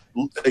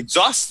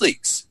exhaust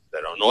leaks.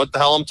 They don't know what the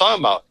hell I'm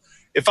talking about.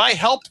 If I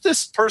help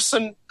this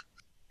person,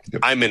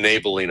 I'm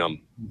enabling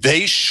them.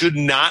 They should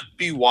not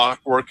be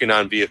working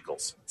on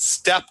vehicles.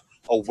 Step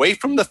away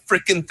from the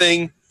freaking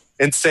thing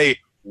and say,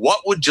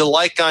 what would you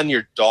like on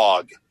your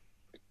dog?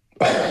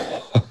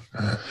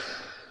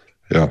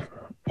 Yeah.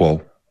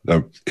 Well,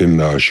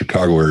 in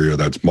Chicago area,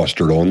 that's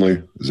mustard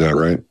only. Is that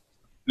right?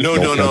 No.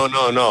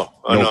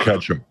 No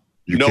ketchup.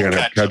 You can't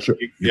have ketchup.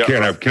 You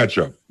can't have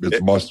ketchup.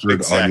 It's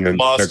mustard, onion,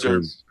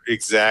 pickles.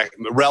 Exact.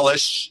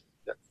 Relish.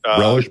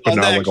 Relish, but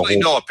not like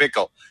a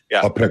pickle.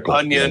 Yeah. A pickle.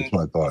 Onion, that's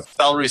what I thought.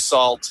 Celery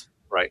salt.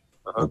 Right.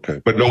 Uh-huh.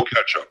 Okay. But no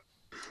ketchup.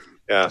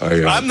 Yeah.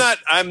 I'm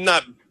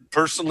not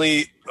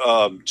personally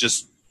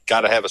just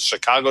got to have a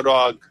Chicago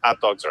dog. Hot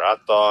dogs are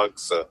hot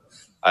dogs.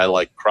 I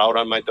like kraut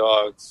on my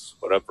dogs,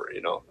 whatever,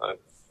 I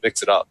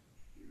mix it up.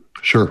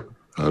 Sure.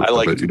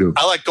 I bet you do.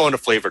 I like going to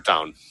Flavor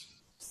Town.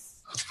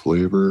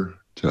 Flavor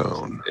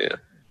Town. Yeah.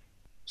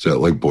 Is that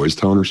like Boys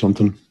Town or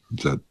something?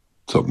 Is that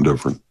something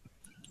different?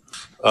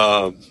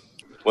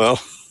 Well,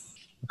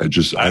 I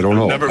don't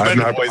know. Never been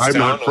to Boys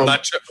Town. I'm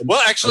not sure.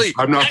 Well, actually,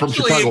 I'm not from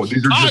Chicago.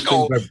 These are just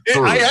things I've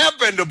heard. I have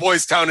been to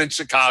Boys Town in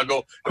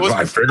Chicago. It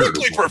was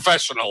strictly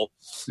professional.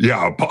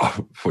 Yeah.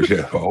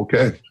 Yeah.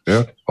 Okay.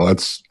 Yeah. Well,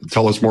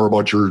 tell us more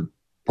about your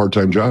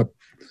part-time job.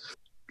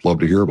 Love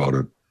to hear about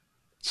it.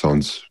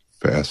 Sounds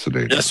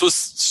fascinating. This was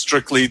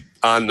strictly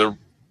on the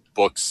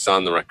books,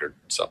 on the record.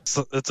 So it's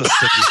a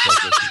sticky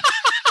subject.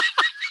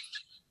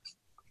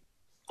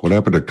 What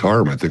happened to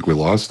Carm? I think we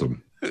lost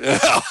him.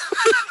 Yeah.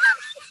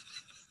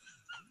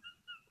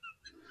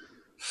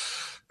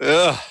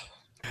 Yeah.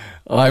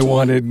 I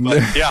wanted.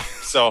 Yeah.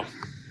 So.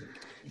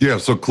 Yeah.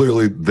 So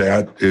clearly,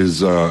 that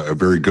is a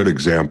very good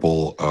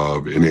example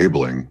of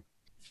enabling,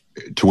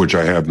 to which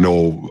I have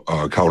no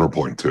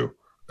counterpoint to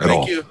at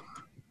all. Thank you.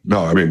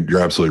 No, I mean,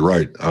 you're absolutely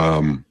right.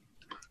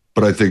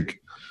 But I think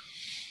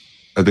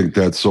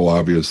that's so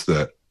obvious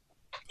that.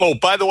 Oh,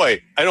 by the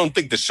way, I don't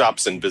think the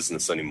shop's in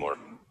business anymore.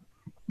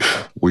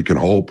 We can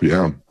hope,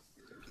 yeah.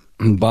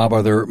 Bob,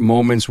 are there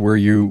moments where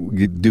you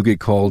do get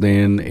called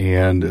in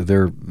and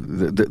they're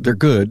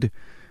good,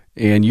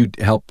 and you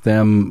help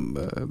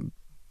them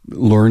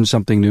learn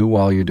something new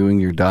while you're doing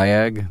your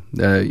diag?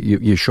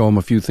 You show them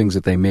a few things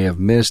that they may have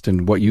missed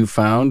and what you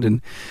found,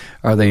 and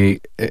are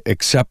they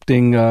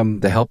accepting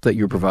the help that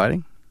you're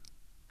providing?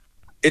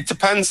 It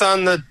depends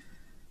on the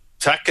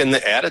tech and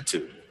the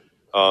attitude.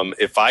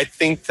 If I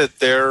think that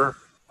they're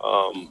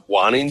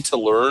wanting to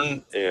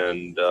learn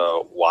and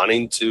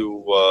wanting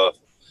to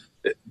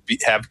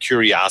have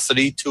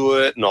curiosity to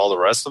it and all the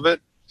rest of it,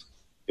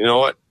 you know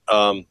what?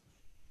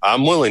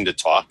 I'm willing to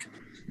talk.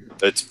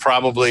 It's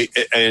probably,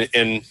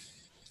 and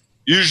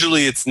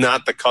usually it's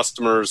not the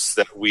customers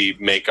that we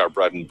make our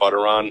bread and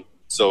butter on.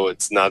 So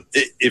it's not,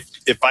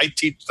 if I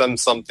teach them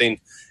something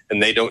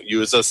and they don't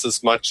use us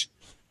as much,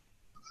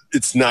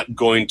 it's not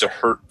going to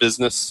hurt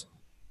business.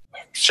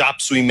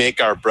 Shops we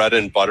make our bread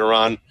and butter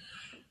on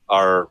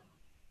are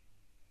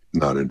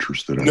not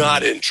interested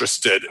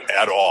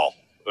at all.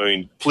 I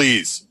mean,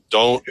 please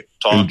don't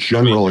talk. And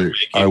generally,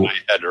 my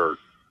head hurt.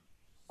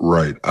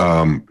 Right.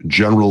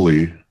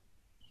 Generally,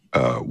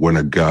 when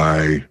a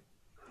guy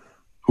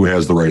who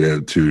has the right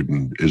attitude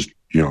and is,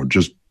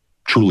 just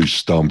truly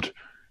stumped,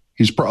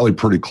 he's probably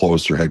pretty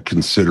close or had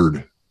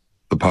considered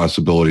the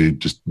possibility,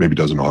 just maybe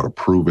doesn't know how to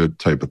prove it,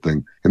 type of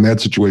thing. In that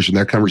situation,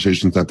 that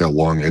conversation's not that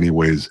long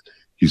anyways.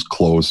 He's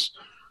close,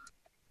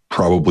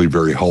 probably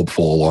very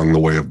helpful along the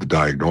way of the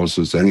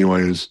diagnosis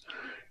anyways,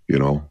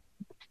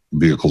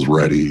 vehicle's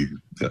ready,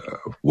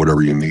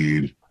 whatever you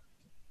need.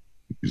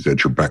 He's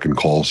at your beck and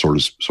call, so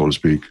to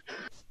speak.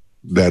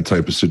 That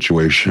type of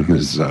situation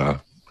is,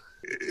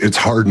 it's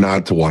hard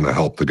not to want to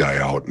help the guy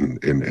out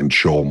and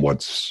show him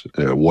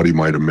what he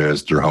might have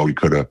missed or how he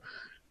could have,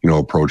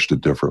 approached it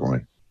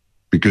differently.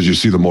 Because you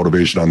see the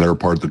motivation on their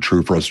part, the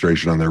true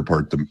frustration on their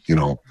part, they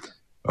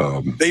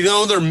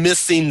know they're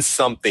missing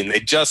something. They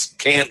just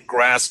can't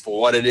grasp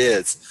what it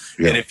is.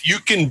 Yeah. And if you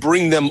can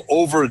bring them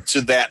over to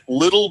that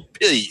little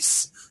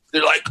piece,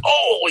 they're like,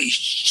 holy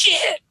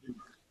shit.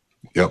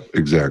 Yep,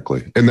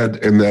 exactly. And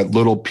that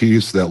little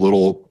piece, that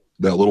little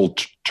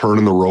turn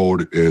in the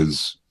road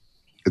it's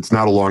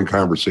not a long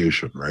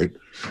conversation, right?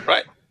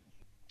 Right.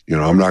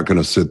 I'm not going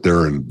to sit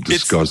there and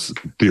discuss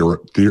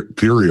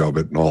theory of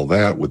it and all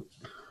that with.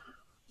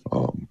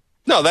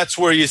 No, that's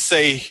where you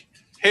say,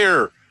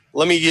 here,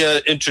 let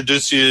me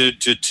introduce you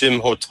to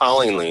Tim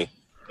Hotalingly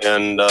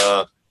and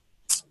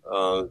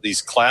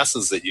these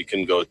classes that you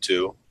can go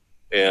to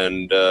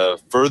and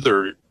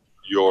further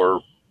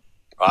your.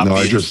 No,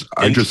 I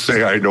just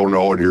say I don't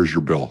know, and here's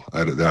your bill.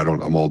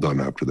 I'm all done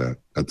after that.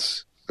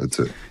 That's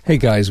it. Hey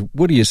guys,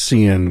 what are you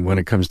seeing when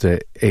it comes to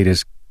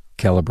ADAS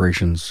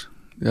calibrations?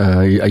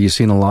 Are you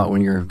seeing a lot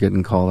when you're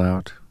getting called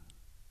out,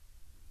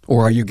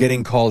 or are you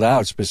getting called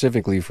out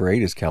specifically for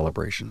ADAS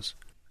calibrations?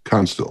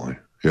 Constantly,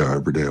 yeah,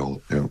 every day.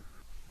 Yeah.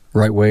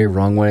 Right way,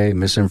 wrong way,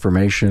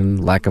 misinformation,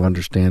 lack of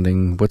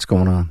understanding? What's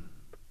going on?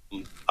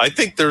 I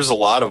think there's a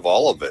lot of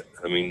all of it.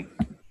 I mean,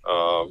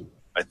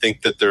 I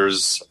think that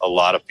there's a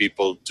lot of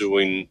people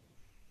doing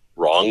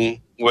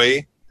wrong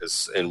way.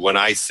 And when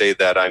I say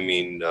that, I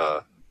mean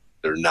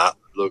they're not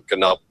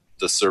looking up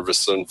the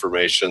service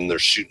information. They're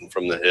shooting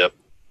from the hip.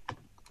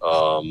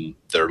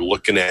 They're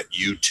looking at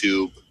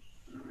YouTube.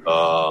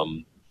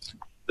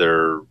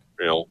 They're,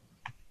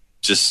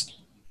 just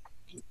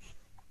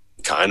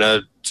kind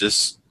of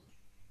just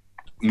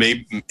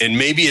maybe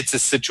it's a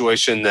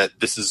situation that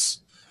this is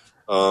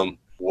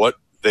what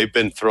they've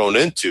been thrown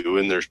into,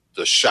 and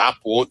the shop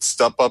won't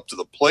step up to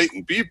the plate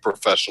and be a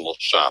professional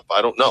shop.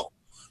 I don't know.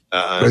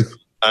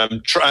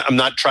 I'm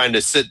not trying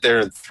to sit there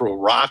and throw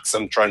rocks.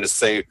 I'm trying to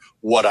say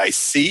what I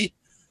see.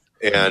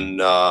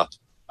 And I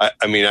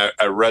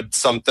read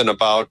something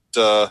about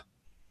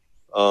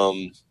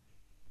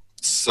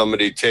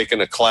somebody taking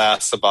a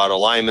class about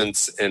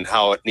alignments and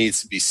how it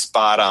needs to be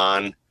spot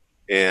on,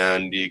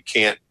 and you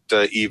can't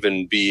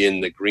even be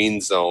in the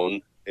green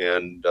zone.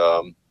 And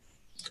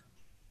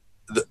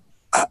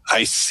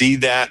I see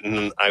that,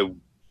 and I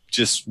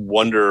just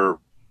wonder,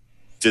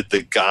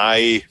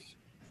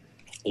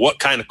 what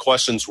kind of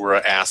questions were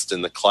asked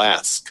in the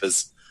class?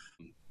 Because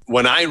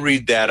when I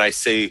read that, I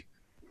say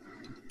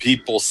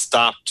people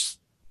stopped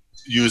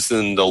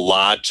using the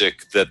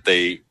logic that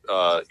they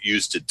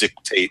used to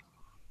dictate.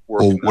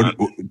 Well,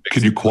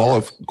 can you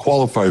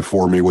qualify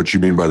for me what you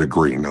mean by the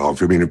green? Now,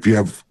 if you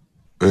have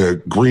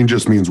green,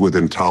 just means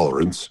within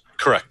tolerance.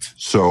 Correct.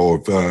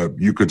 So if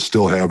you could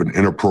still have an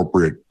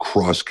inappropriate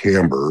cross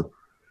camber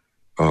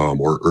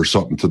or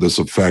something to this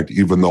effect,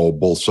 even though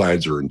both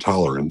sides are in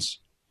tolerance.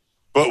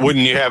 But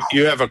wouldn't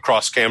you have a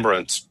cross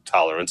camber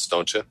tolerance,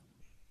 don't you?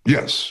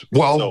 Yes.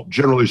 Well,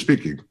 generally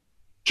speaking.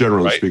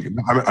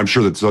 I'm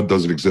sure that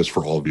doesn't exist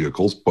for all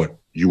vehicles, but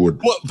you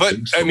would. Well,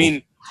 but so. I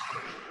mean,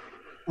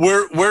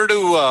 where do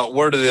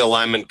the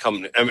alignment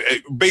come? I mean,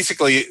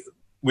 basically,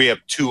 we have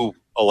two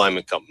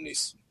alignment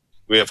companies.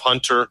 We have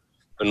Hunter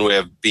and we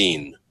have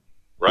Bean,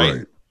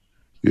 right?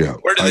 Yeah.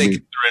 Where do they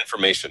get their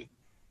information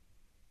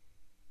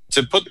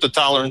to put the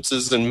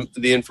tolerances and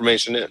the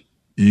information in?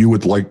 You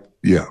would like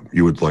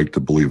to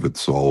believe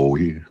it's all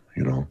wait.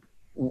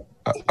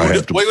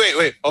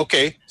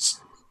 Okay,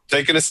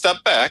 taking a step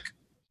back.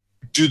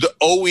 Do the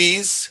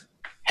OEs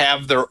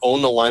have their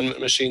own alignment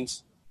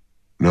machines?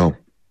 No.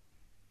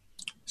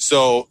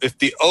 So if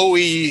the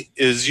OE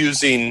is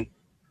using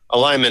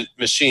alignment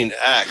machine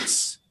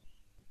X,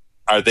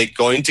 are they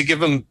going to give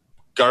them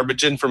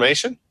garbage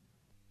information?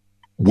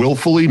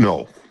 Willfully,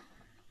 no.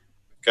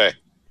 Okay.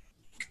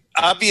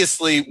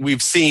 Obviously,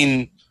 we've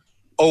seen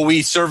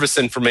OE service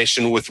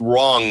information with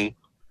wrong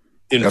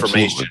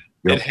information.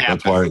 Yep,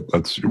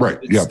 that's right.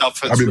 Yeah.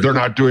 They're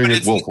not doing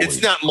it willfully.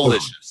 It's not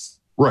malicious.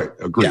 Right.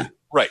 Agreed. Yeah,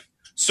 right.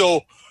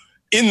 So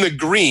in the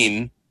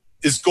green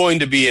is going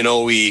to be an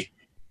OE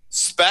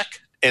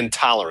spec and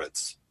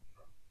tolerance.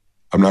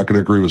 I'm not going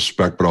to agree with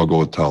spec, but I'll go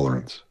with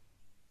tolerance.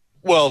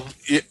 Well,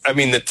 I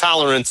mean, the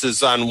tolerance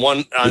is on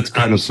one. It's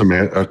kind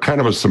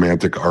of a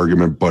semantic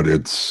argument, but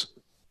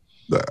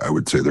I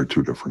would say they're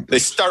two different things. They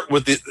start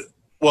with the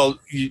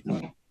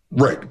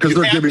right, because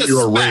they're giving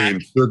you a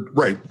range.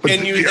 Right,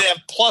 and you have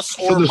plus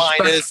or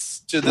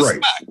minus to the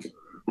spec.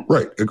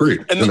 Right,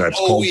 agreed. And the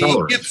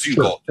OE gives you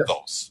both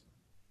those.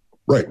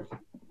 Right,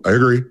 I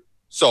agree.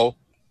 So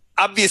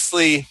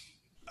obviously,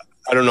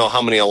 I don't know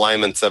how many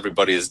alignments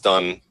everybody has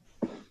done,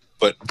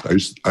 but I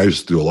used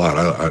to do a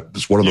lot.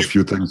 It's one of the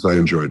few things I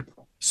enjoyed.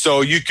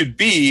 So you could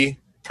be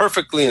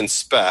perfectly in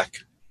spec,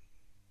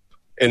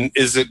 and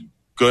is it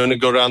going to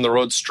go down the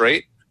road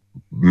straight?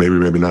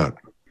 Maybe not.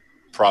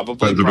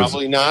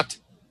 Probably not.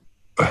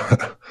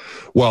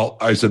 Well,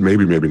 I said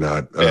maybe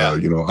not. Yeah.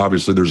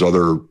 Obviously there's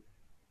other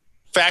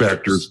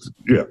factors.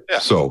 Yeah.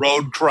 So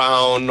road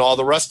crown, all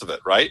the rest of it,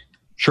 right?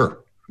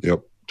 Sure.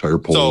 Yep. Tire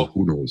pole.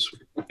 Who knows?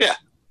 Yeah.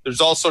 There's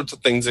all sorts of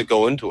things that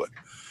go into it.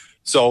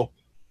 So,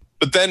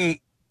 but then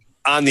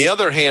on the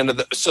other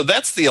hand, so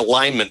that's the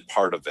alignment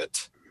part of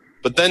it.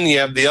 But then you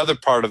have the other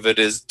part of it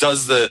is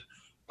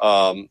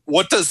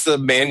what does the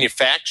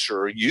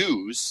manufacturer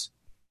use?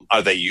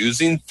 Are they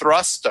using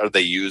thrust? Are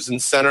they using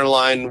center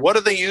line? What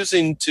are they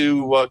using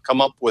to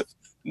come up with?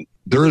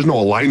 There is no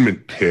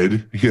alignment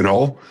PID,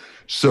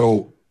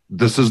 So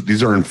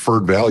these are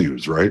inferred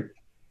values, right?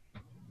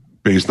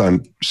 Based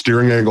on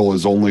steering angle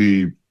is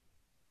only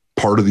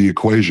part of the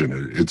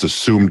equation. It's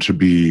assumed to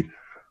be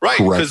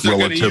correct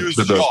relative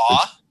to the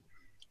yaw.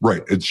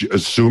 Right. It's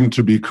assumed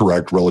to be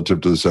correct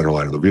relative to the center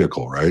line of the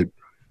vehicle, right?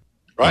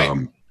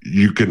 Right.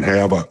 You can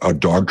have a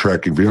dog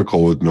tracking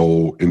vehicle with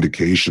no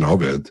indication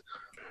of it.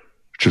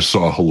 Just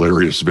saw a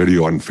hilarious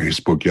video on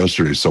Facebook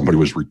yesterday. Somebody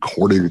was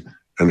recording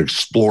an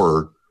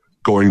Explorer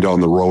going down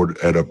the road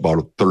at about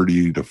a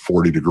 30 to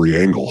 40 degree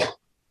angle,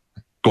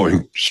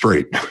 going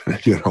straight,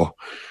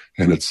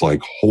 and it's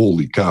like,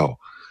 holy cow.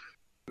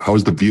 How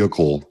is the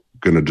vehicle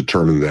going to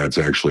determine that it's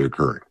actually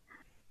occurring?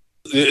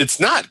 It's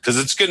not, because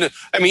it's going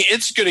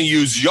to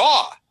use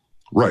yaw.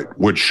 Right,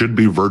 which should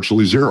be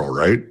virtually zero,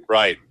 right?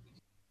 Right.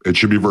 It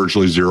should be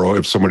virtually zero.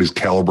 If somebody's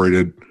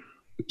calibrated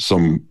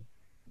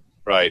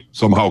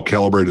somehow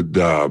calibrated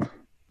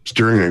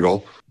steering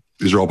angle,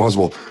 these are all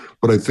possible.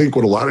 But I think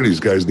what a lot of these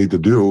guys need to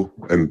do,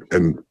 and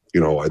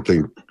I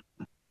think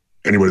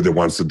anybody that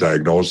wants to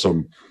diagnose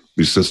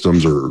these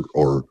systems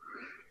or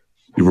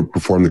even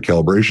perform the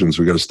calibrations,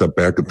 we got to step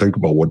back and think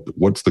about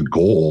what's the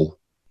goal.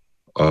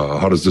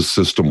 How does this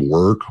system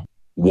work?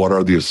 What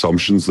are the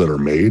assumptions that are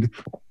made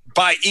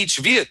by each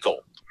vehicle?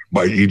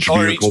 By each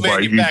vehicle,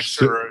 by each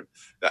manufacturer.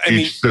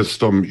 Each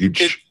system,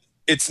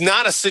 it's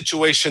not a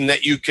situation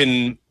that you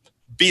can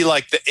be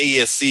like the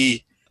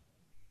ASE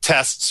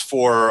tests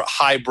for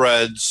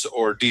hybrids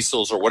or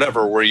diesels or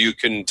whatever, where you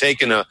can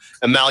take an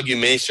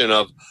amalgamation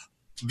of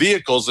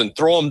vehicles and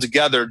throw them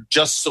together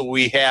just so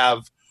we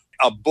have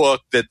a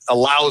book that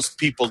allows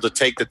people to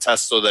take the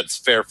test so that it's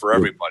fair for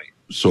everybody.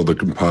 So the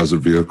composite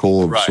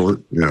vehicle of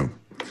sort, yeah.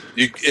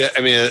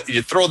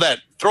 You throw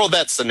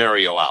that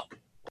scenario out.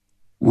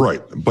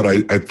 Right. But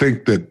I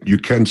think that you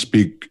can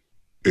speak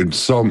in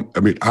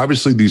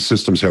obviously these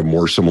systems have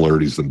more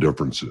similarities than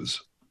differences.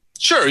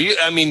 Sure.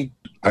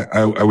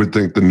 I would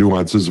think the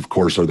nuances, of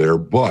course, are there,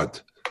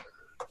 but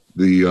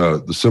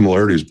the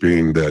similarities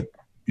being that,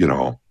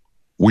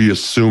 we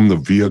assume the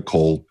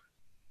vehicle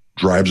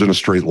drives in a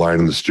straight line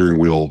and the steering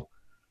wheel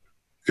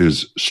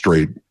is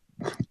straight.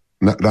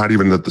 Not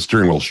even that the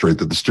steering wheel is straight,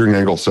 that the steering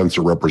angle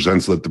sensor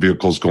represents that the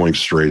vehicle is going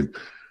straight.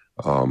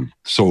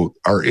 So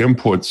our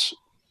inputs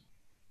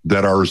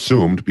that are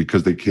assumed,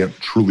 because they can't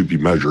truly be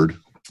measured,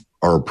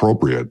 are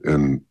appropriate.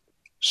 And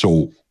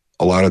so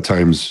a lot of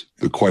times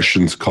the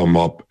questions come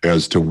up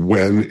as to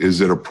when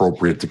is it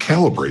appropriate to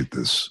calibrate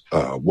this?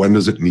 When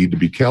does it need to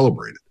be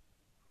calibrated?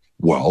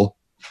 Well,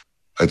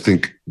 I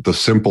think the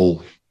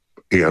simple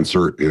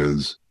answer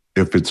is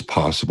if it's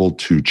possible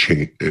to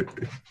change it,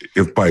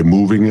 if by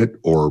moving it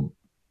or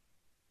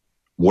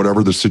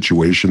whatever the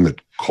situation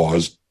that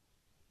caused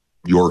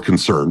your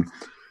concern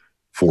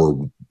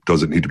for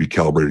does it need to be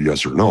calibrated,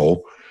 yes or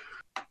no,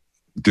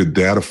 did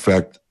that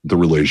affect the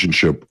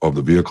relationship of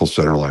the vehicle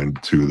center line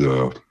to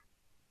the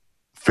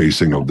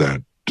facing of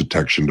that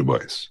detection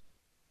device?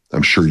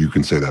 I'm sure you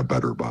can say that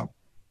better, Bob.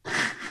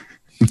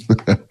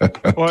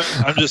 Well,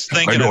 I'm just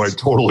thinking. I know I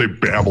totally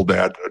babbled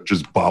that,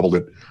 just bobbled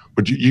it,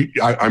 but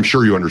I'm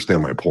sure you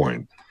understand my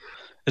point.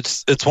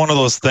 It's one of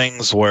those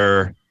things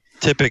where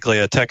typically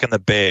a tech in the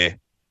bay,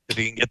 if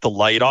you can get the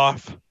light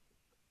off,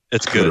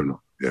 it's good.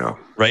 Yeah.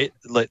 Right?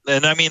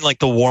 And I mean like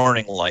the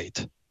warning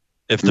light,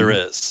 if there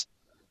is.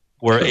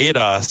 Where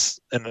ADAS,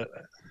 and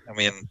I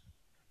mean...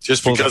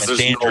 Just because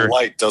there's no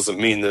light doesn't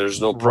mean there's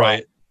no problem.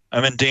 Right.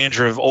 I'm in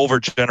danger of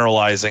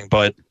overgeneralizing,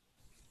 but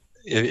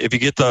if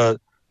you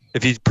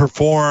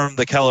perform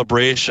the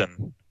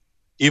calibration,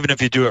 even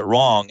if you do it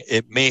wrong,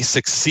 it may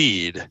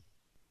succeed,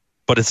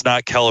 but it's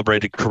not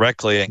calibrated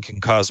correctly and can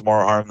cause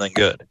more harm than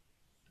good.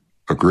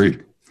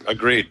 Agreed.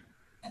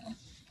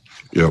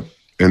 Yep.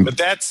 But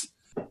that's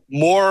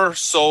more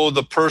so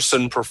the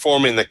person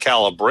performing the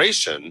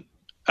calibration.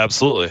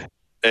 Absolutely.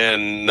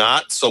 And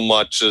not so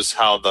much as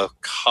how the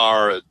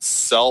car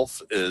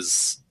itself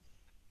is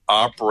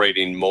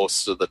operating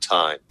most of the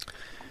time.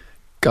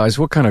 Guys,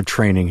 what kind of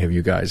training have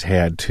you guys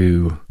had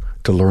to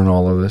learn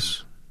all of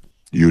this?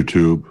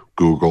 YouTube,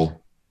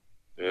 Google.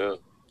 Yeah.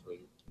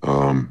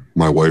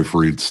 My wife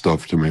reads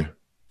stuff to me.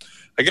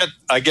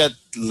 I get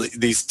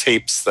these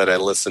tapes that I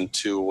listen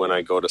to when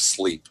I go to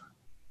sleep.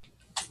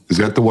 Is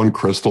that the one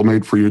Crystal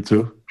made for you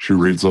too? She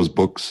reads those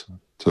books.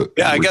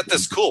 I got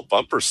this cool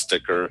bumper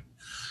sticker.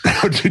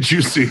 Did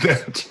you see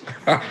that?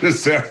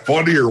 Is that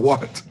funny or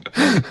what?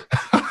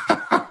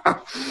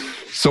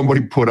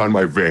 Somebody put on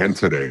my van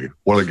today.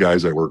 One of the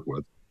guys I work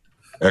with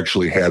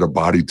actually had a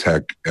body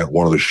tech at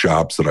one of the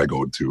shops that I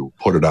go to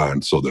put it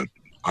on so that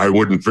I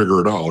wouldn't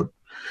figure it out.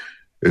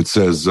 It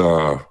says,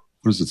 what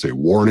does it say?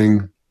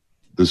 Warning,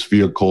 this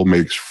vehicle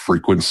makes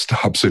frequent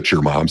stops at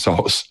your mom's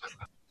house.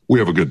 We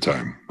have a good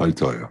time, I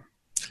tell you.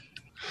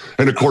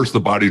 And of course, the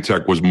body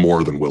tech was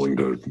more than willing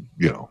to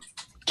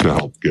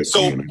help get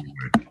me in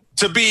anyway.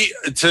 To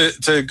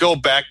go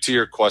back to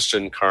your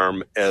question,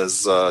 Carm,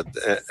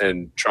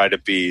 and try to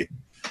be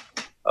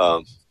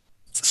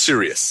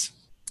serious,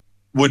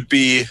 would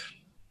be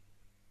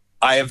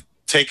I have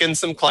taken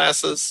some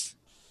classes.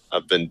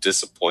 I've been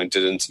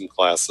disappointed in some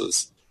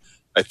classes.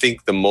 I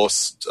think the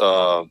most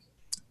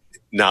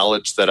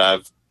knowledge that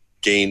I've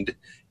gained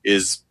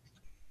is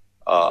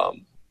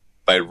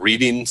by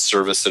reading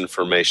service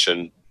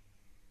information,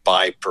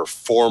 by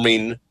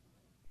performing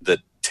the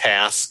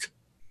task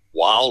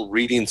while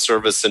reading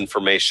service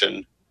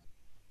information,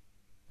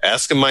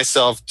 asking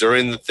myself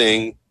during the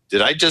thing,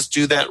 did I just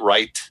do that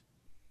right?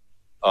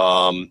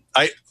 A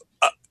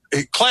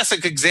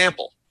classic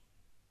example.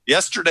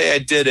 Yesterday I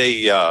did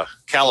a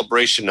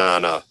calibration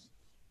on a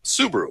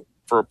Subaru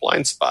for a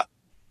blind spot.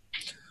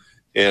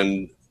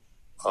 And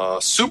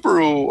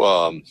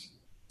Subaru,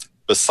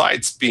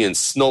 besides being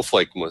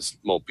snowflake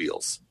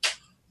mobiles,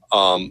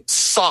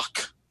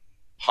 suck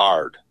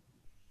hard.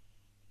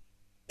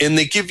 And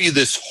they give you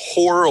this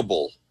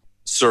horrible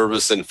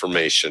service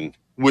information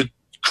with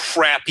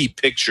crappy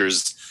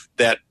pictures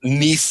that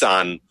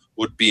Nissan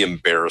would be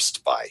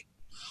embarrassed by.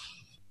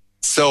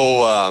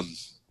 So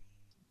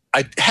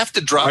I have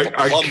to drop a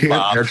plumb I can't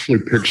bob. actually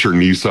picture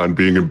Nissan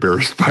being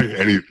embarrassed by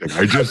anything.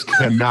 I just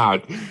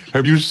cannot.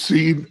 Have you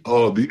seen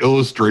the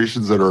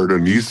illustrations that are in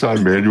a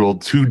Nissan manual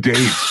to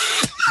date?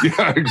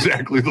 Yeah,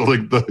 exactly.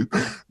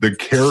 The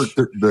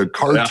character, the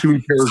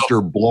cartoon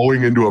character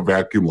blowing into a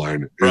vacuum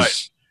line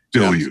is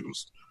still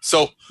used.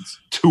 So it's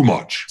too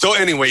much. So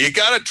anyway, you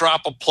got to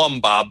drop a plumb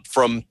bob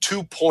from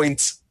 2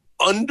 points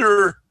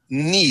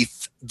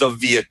underneath the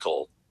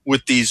vehicle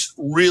with these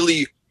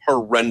really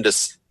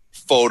horrendous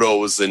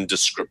photos and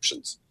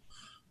descriptions.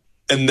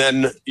 And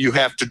then you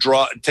have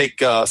to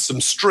take some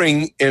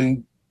string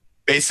and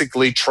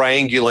basically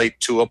triangulate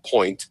to a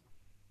point,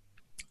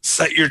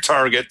 set your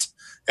target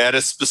at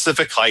a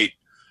specific height,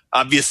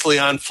 obviously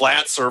on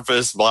flat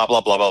surface, blah, blah,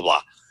 blah, blah,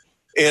 blah.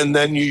 And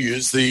then you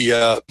use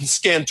the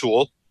scan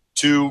tool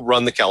to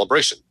run the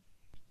calibration.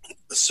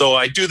 So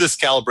I do this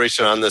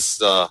calibration on this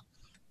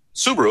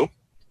Subaru,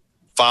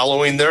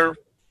 following their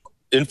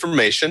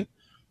information,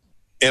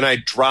 and I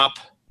drop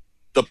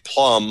the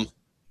plumb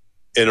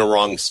in a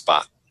wrong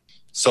spot.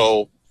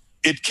 So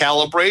it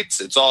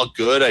calibrates. It's all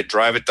good. I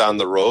drive it down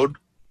the road,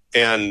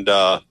 and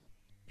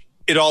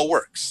it all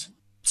works.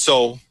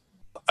 So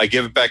I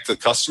give it back to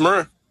the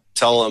customer,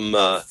 tell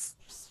them,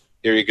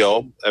 here you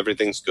go.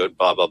 Everything's good,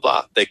 blah, blah,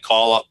 blah. They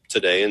call up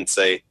today and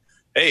say,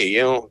 hey,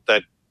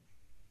 that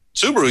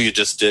Subaru you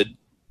just did,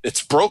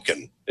 it's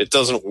broken. It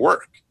doesn't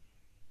work.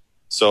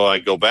 So I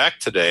go back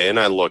today and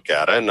I look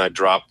at it and I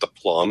drop the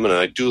plumb and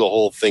I do the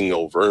whole thing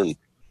over, and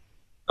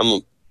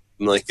I'm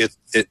like, it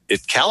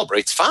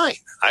calibrates fine.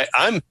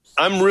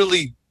 I'm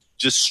really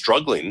just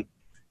struggling.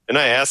 And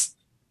I asked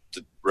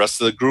the rest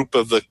of the group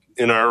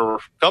in our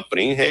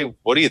company, hey,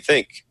 what do you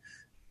think?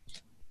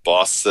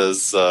 Boss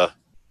says,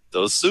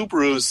 those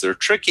Subarus, they're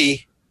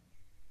tricky.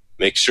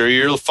 Make sure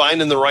you're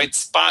finding the right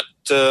spot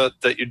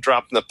that you're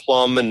dropping the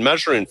plumb and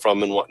measuring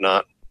from and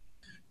whatnot.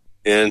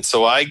 And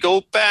so I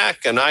go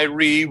back and I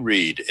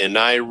reread and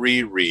I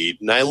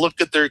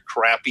look at their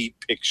crappy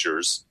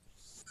pictures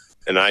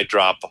and I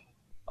drop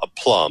a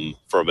plumb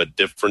from a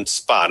different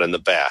spot in the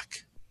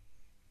back.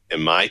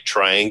 And my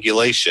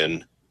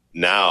triangulation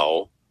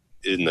now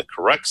in the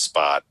correct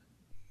spot,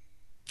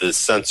 the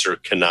sensor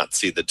cannot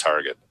see the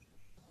target.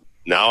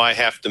 Now I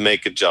have to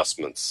make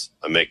adjustments.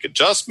 I make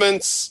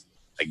adjustments.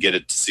 I get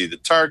it to see the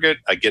target.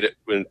 I get it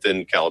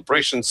within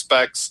calibration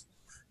specs.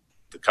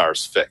 The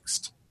car's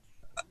fixed.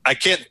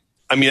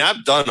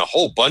 I've done a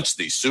whole bunch of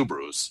these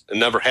Subarus and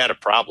never had a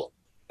problem.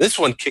 This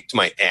one kicked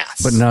my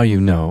ass. But now you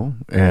know.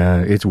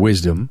 It's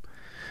wisdom.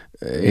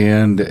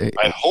 And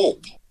I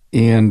hope.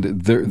 And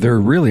there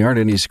really aren't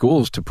any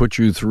schools to put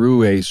you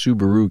through a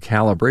Subaru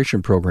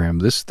calibration program.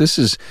 This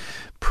is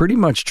pretty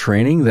much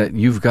training that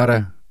you've got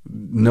to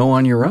know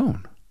on your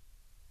own.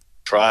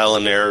 Trial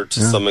and error to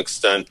some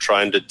extent,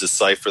 trying to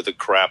decipher the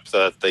crap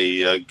that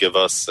they give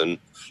us and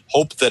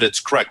hope that it's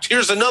correct.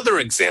 Here's another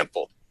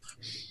example.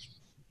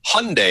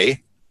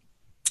 Hyundai,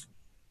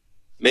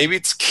 maybe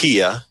it's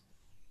Kia,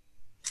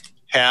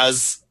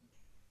 has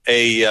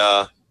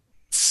a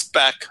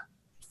spec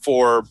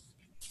for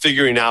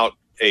figuring out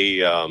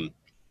a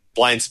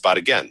blind spot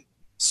again.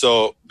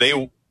 So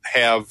they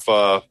have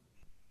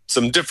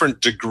some different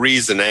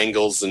degrees and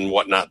angles and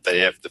whatnot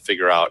they have to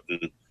figure out.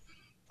 And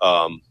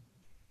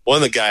one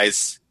of the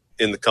guys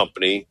in the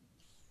company,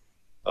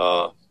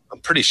 I'm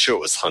pretty sure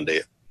it was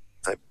Hyundai,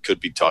 I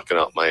could be talking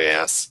out my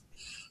ass,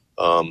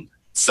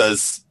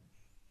 says,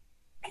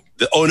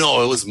 it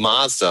was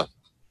Mazda,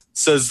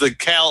 says the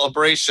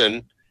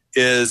calibration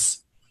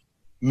is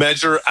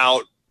measure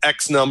out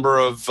X number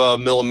of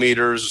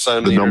millimeters or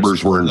centimeters. The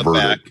numbers were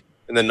inverted.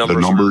 And the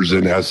numbers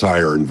in SI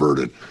are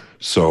inverted.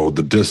 So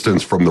the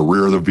distance from the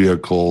rear of the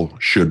vehicle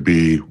should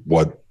be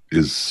what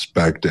is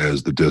spec'd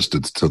as the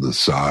distance to the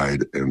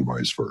side and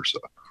vice versa.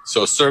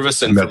 So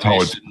service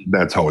information.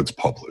 That's how it's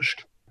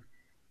published.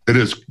 It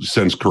is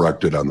since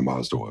corrected on the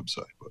Mazda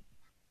website,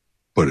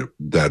 but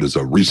that is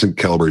a recent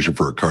calibration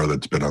for a car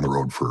that's been on the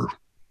road for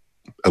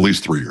at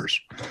least 3 years.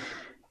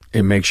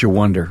 It makes you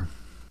wonder.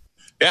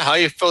 Yeah, how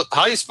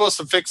are you supposed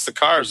to fix the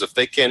cars if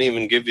they can't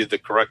even give you the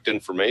correct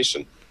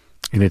information?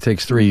 And it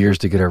takes 3 years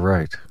to get it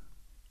right.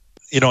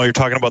 You're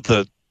talking about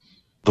the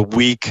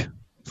weak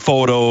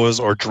photos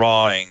or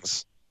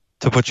drawings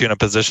to put you in a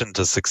position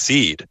to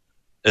succeed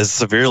is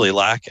severely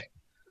lacking.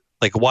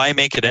 Like, why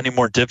make it any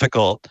more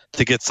difficult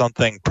to get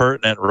something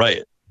pertinent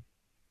right?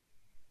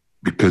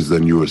 Because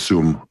then you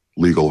assume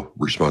legal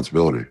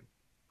responsibility.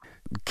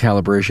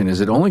 Calibration, is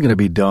it only going to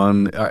be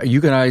done, are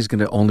you guys going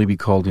to only be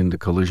called into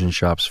collision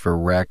shops for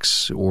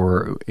wrecks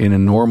or in a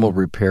normal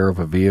repair of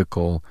a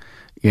vehicle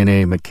in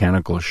a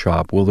mechanical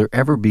shop? Will there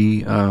ever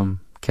be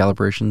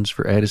calibrations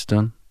for ADAS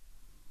done?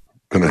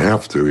 Going to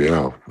have to,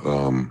 yeah.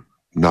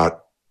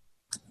 Not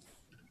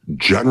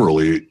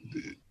generally.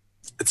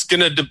 It's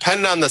going to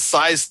depend on the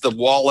size of the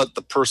wallet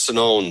the person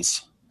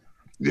owns.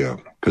 Yeah,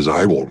 because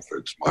I won't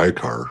fix my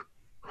car.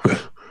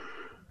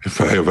 If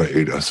I have an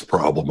ADAS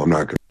problem, I'm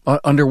not going to.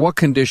 Under what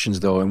conditions,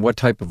 though, and what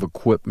type of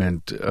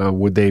equipment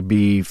would they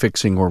be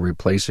fixing or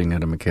replacing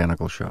at a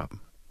mechanical shop?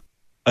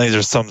 I think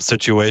there's some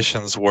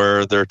situations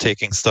where they're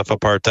taking stuff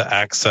apart to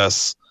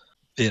access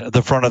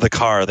the front of the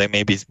car. They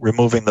may be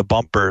removing the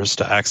bumpers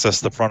to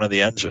access the front of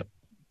the engine.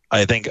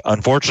 I think,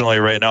 unfortunately,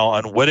 right now,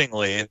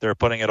 unwittingly, they're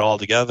putting it all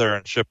together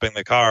and shipping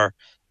the car,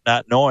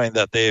 not knowing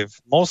that they've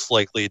most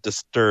likely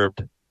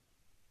disturbed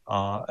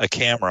a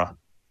camera.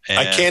 And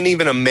I can't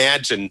even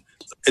imagine.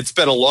 It's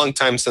been a long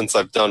time since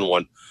I've done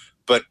one,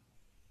 but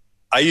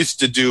I used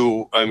to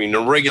do, a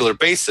regular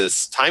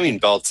basis, timing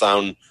belts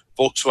on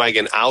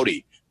Volkswagen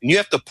Audi. And you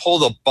have to pull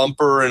the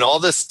bumper and all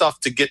this stuff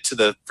to get to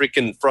the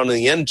freaking front of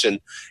the engine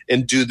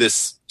and do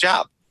this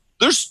job.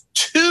 There's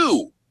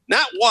two,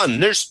 not one,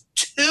 there's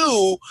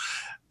two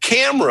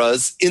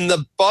cameras in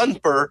the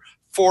bumper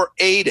for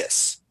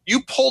ADAS.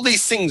 You pull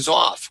these things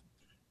off.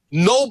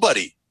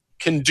 Nobody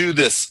can do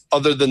this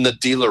other than the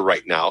dealer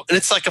right now. And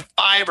it's like a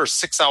 5 or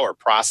 6 hour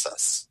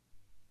process.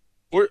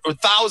 We're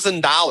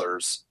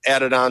 $1,000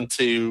 added on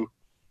to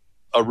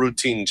a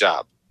routine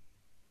job.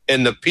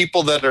 And the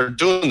people that are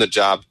doing the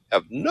job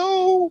have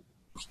no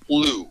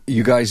clue.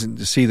 You guys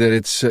see that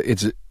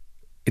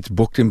it's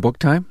booked in book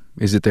time?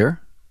 Is it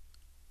there?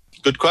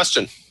 Good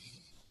question.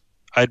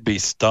 I'd be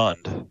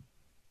stunned.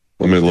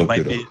 Let me look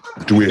it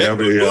up. Do we have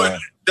a...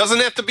 doesn't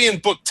have to be in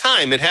book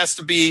time. It has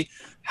to be,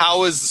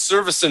 how is the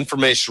service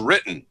information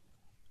written?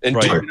 And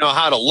do you know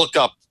how to look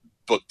up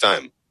book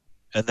time?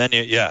 And then,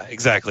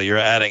 exactly. You're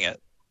adding it.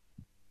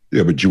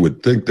 Yeah, but you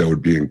would think that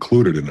would be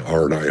included in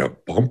R&I a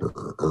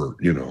bumper, or,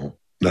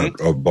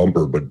 not a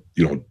bumper, but,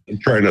 I'm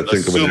trying to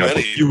think of an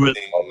application. You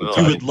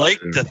would like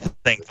to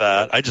think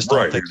that. I just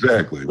don't think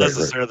exactly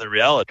necessarily the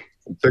reality.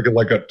 I'm thinking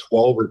like a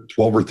 12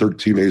 or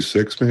 13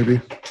 A6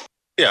 maybe.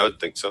 Yeah, I would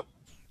think so.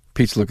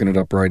 Pete's looking it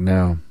up right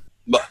now.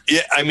 But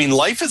yeah,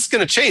 life is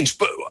going to change.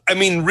 But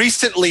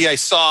recently I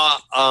saw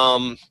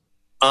on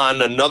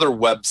another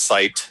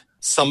website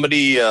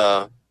somebody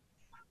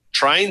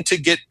trying to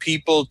get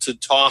people to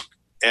talk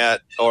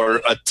at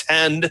or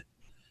attend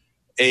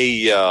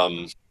a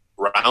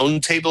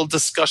roundtable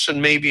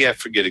discussion. Maybe I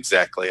forget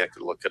exactly. I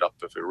could look it up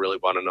if you really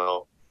want to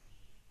know,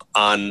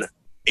 on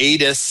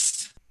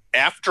ADAS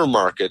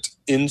aftermarket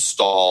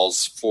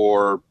installs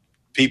for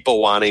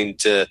people wanting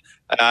to.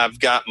 I've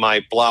got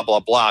my blah,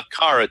 blah, blah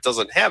car. It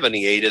doesn't have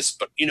any ADAS,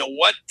 but you know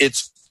what?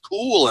 It's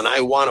cool, and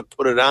I want to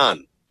put it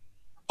on.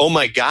 Oh,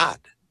 my God.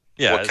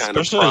 Yeah,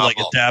 especially like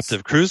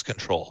adaptive cruise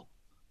control.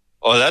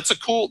 Oh, that's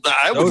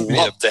I would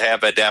love to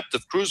have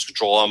adaptive cruise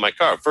control on my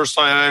car. First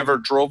time I ever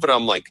drove it,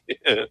 I'm like,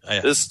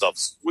 this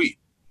stuff's sweet.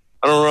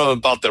 I don't know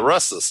about the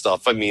rest of the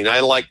stuff. I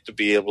like to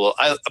be able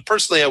to,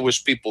 personally, I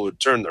wish people would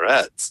turn their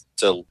heads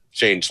to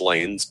change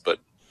lanes, but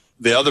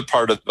the other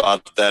part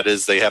about that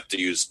is they have to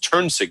use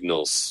turn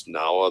signals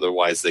now.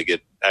 Otherwise, they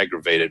get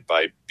aggravated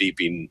by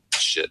beeping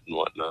shit and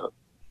whatnot.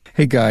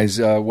 Hey, guys,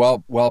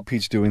 while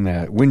Pete's doing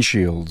that,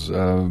 windshields,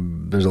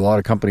 there's a lot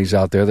of companies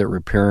out there that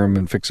repair them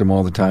and fix them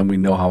all the time. We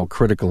know how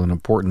critical and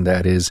important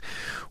that is.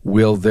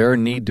 Will there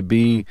need to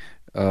be,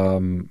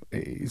 so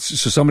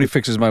somebody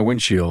fixes my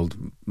windshield,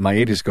 my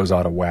ADAS goes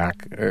out of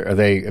whack. Are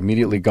they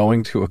immediately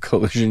going to a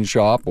collision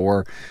shop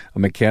or a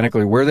mechanic,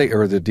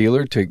 or the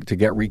dealer to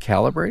get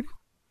recalibrated?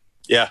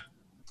 Yeah,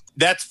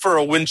 that's for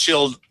a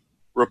windshield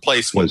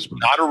replacement,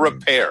 not a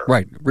repair.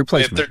 Right,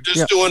 replacement. If they're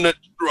just doing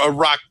a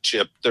rock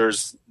chip, they're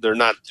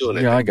not doing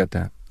it. Yeah, I get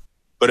that.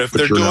 But if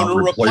they're doing a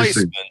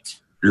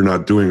replacement, you're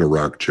not doing a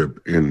rock chip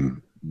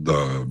in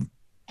the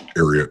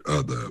area,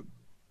 the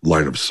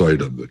line of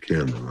sight of the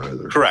camera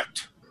either.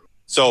 Correct.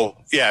 So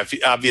yeah,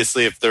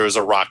 if there is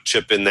a rock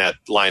chip in that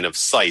line of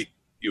sight,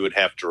 you would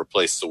have to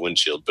replace the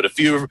windshield. But if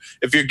you're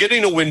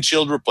getting a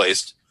windshield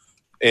replaced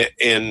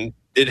and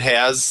it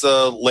has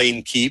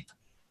lane keep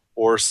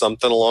or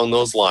something along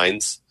those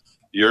lines,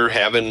 you're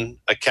having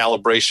a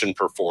calibration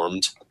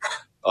performed.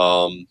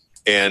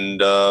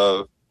 And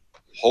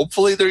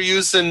hopefully they're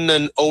using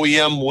an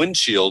OEM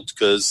windshield,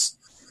 because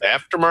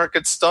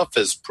aftermarket stuff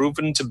has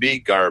proven to be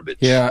garbage.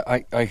 Yeah,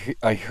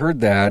 I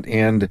heard that.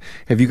 And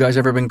have you guys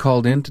ever been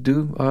called in to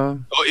do?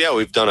 Oh, yeah,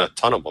 we've done a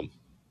ton of them.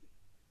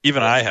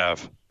 Even I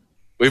have.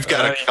 We've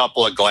got a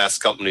couple of glass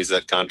companies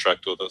that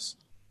contract with us.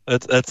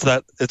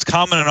 It's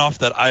common enough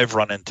that I've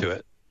run into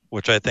it,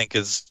 which I think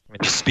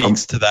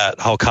speaks to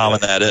that, how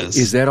common that is.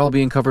 Is that all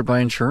being covered by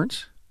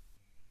insurance?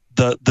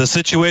 The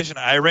situation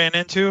I ran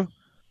into,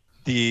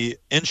 the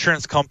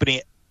insurance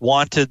company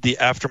wanted the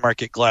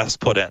aftermarket glass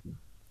put in.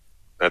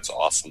 That's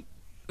awesome,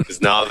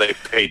 because now they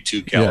pay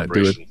 2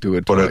 calibrations. Yeah, do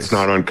it but twice. It's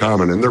not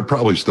uncommon, and they're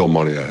probably still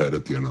money ahead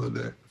at the end of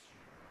the day.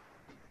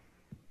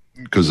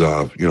 Because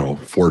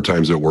 4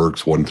 times it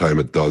works, 1 time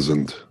it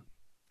doesn't.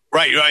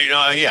 Right.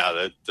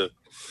 Yeah,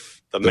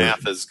 the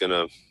math is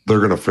gonna.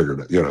 They're gonna figure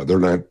it out. They're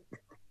not.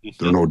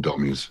 They're no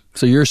dummies.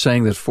 So you're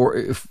saying that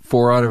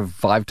 4 out of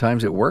 5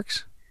 times it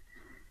works?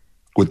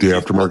 With the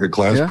aftermarket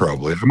class,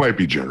 probably. I might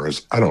be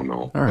generous. I don't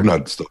know. Right. I'm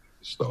not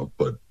stuff,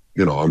 but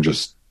I'm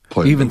just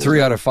playing. Even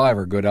 3 out of 5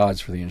 are good odds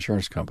for the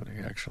insurance company,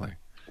 actually.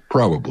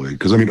 Probably,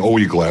 because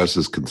OE glass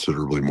is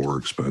considerably more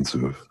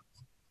expensive.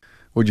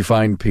 What'd you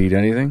find, Pete?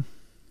 Anything?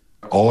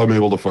 All I'm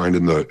able to find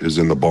is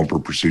in the bumper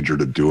procedure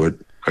to do it.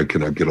 I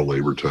cannot get a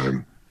labor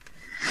time.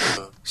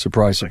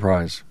 Surprise,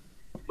 surprise.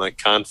 My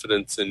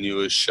confidence in you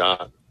is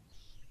shot.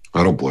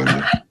 I don't blame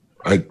you.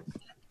 I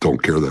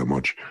don't care that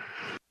much.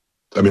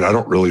 I mean, I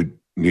don't really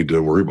need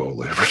to worry about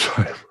labor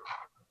time.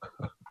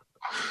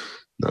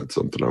 Not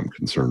something I'm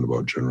concerned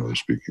about, generally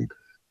speaking.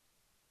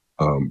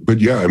 But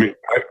yeah, I mean,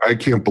 I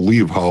can't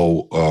believe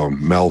how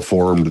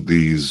malformed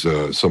these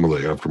some of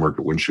the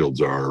aftermarket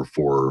windshields are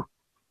for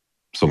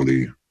some of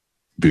the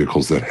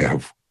vehicles that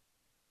have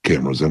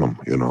cameras in them.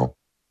 You know,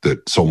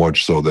 that so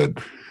much so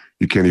that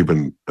you can't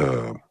even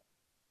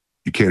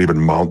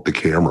mount the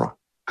camera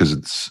because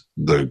it's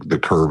the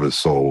curve is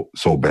so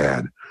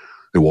bad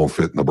it won't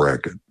fit in the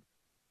bracket.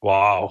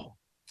 Wow.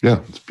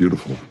 Yeah, it's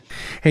beautiful.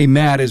 Hey,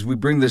 Matt, as we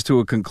bring this to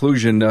a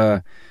conclusion,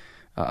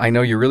 I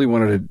know you really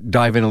wanted to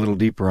dive in a little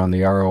deeper on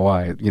the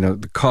ROI, you know,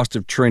 the cost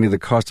of training, the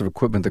cost of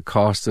equipment, the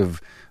cost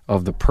of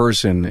the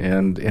person,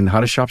 and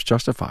how do shops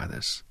justify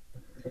this?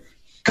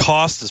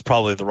 Cost is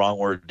probably the wrong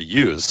word to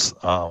use.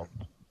 You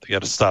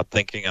got to stop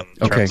thinking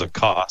in terms of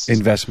cost.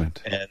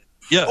 Investment. And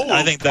yeah, Oh,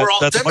 I think we're all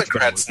that's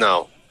Democrats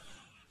now.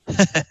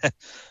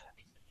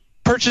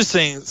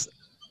 Purchasing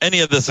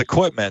any of this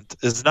equipment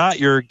is not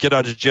your get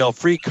out of jail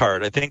free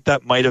card. I think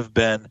that might have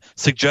been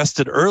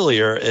suggested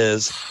earlier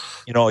is,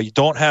 you know, you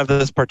don't have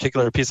this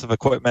particular piece of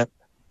equipment.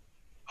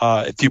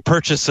 If you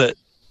purchase it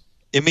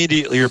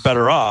immediately, you're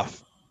better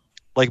off.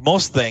 Like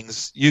most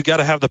things, you got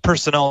to have the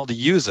personnel to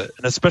use it.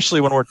 And especially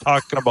when we're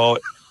talking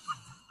about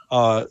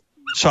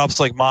shops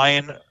like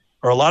mine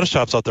or a lot of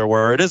shops out there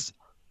where it is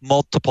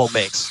multiple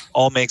makes,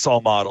 all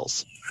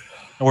models.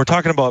 And we're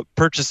talking about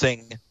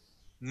purchasing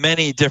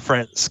many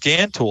different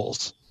scan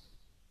tools.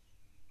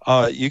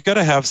 You got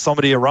to have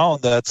somebody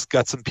around that's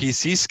got some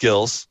PC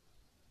skills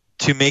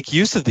to make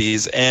use of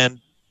these and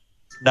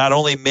not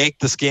only make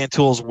the scan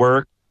tools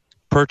work,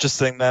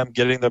 purchasing them,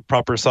 getting the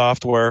proper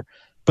software,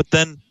 but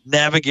then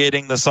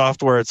navigating the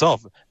software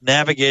itself,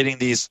 navigating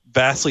these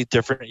vastly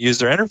different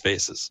user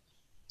interfaces.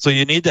 So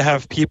you need to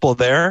have people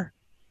there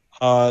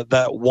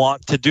that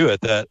want to do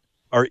it, that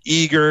are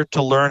eager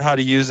to learn how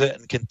to use it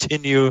and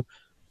continue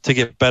to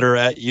get better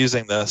at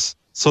using this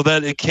so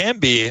that it can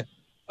be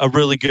a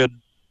really good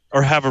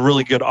or have a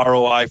really good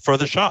ROI for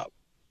the shop.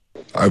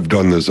 I've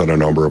done this on a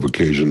number of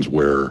occasions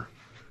where,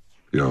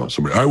 you know,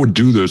 I would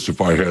do this if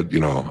I had, you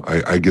know,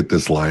 I get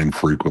this line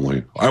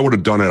frequently. I would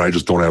have done it. I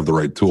just don't have the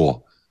right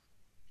tool.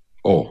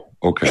 Oh,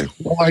 okay.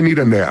 Well, I need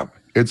a nap.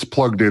 It's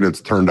plugged in.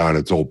 It's turned on.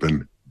 It's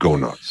open. Go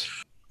nuts.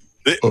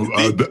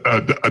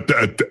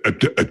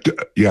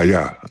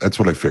 Yeah. That's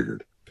what I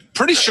figured.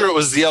 Pretty sure it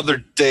was the other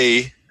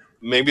day,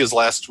 maybe it was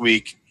last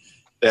week,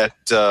 that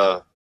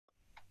I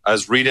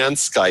was reading on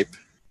Skype.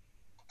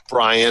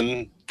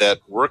 Brian, that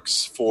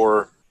works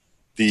for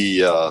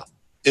the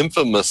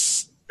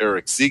infamous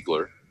Eric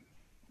Ziegler,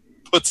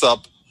 puts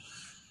up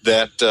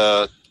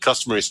that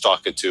customer he's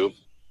talking to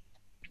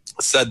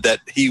said that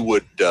he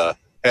would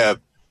have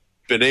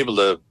been able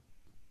to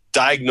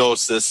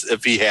diagnose this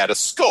if he had a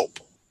scope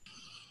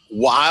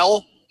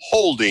while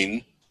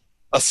holding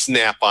a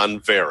Snap-on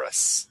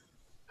Veris.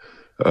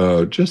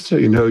 Just so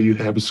you know, you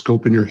have a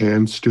scope in your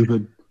hand,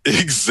 stupid.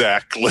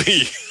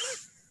 Exactly.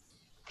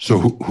 So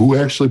who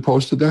actually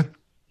posted that?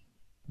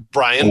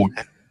 Brian.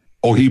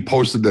 Oh, he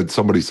posted that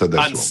somebody said that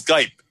on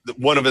Skype.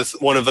 One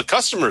of the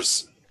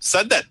customers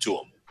said that to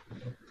him.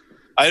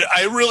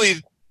 I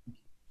really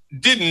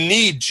didn't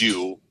need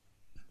you.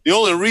 The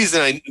only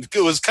reason it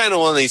was kind of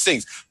one of these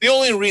things. The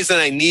only reason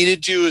I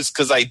needed you is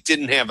because I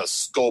didn't have a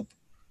scope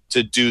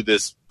to do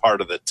this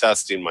part of the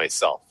testing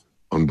myself.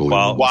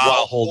 Unbelievable.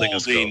 While holding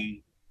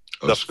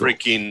the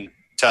freaking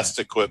test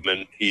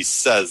equipment he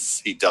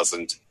says he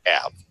doesn't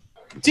have.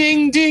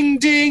 Ding, ding,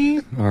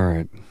 ding. All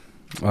right.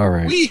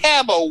 We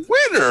have a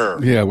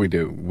winner. Yeah, we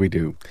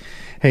do.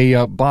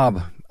 Hey,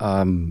 Bob,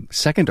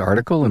 second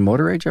article in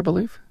Motor Age, I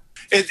believe?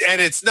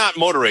 And it's not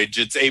Motor Age,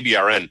 it's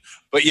ABRN.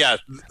 But yeah.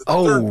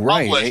 Oh,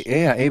 right.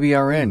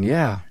 ABRN,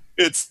 yeah.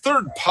 It's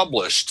third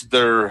published.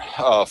 Their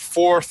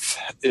fourth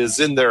is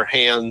in their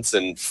hands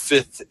and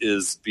fifth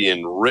is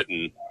being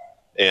written.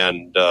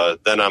 And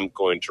then I'm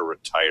going to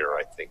retire,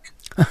 I think.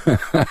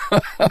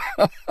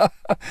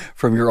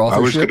 From your authorship?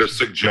 I was going to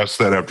suggest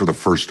that after the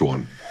first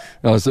one.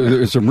 So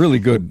there's some really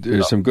good,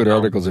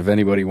 articles if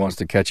anybody wants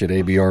to catch it.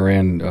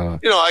 ABRN.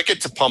 I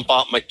get to pump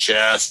out my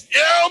chest.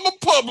 Yeah, I'm a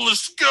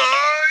published guy.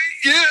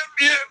 Yep.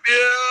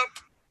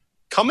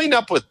 Coming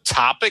up with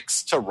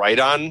topics to write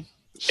on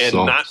and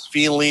not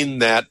feeling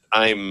that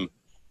I'm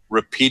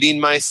repeating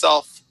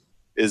myself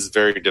is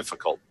very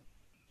difficult.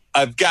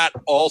 I've got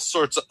all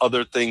sorts of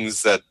other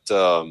things that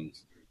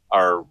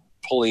are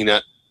pulling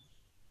at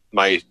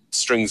my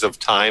strings of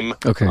time.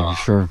 Okay,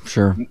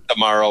 sure.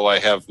 Tomorrow I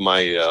have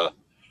my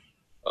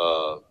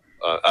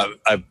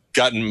I've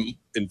gotten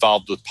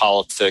involved with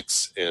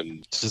politics, and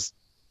it just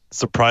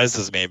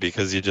surprises me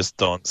because you just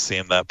don't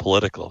seem that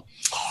political.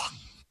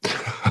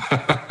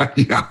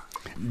 Yeah.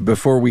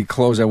 Before we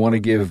close, I want to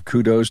give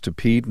kudos to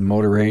Pete and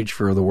Motor Age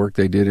for the work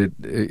they did at,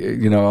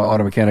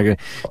 Auto Mechanic.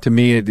 To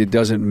me, it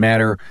doesn't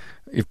matter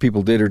if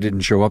people did or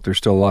didn't show up. There's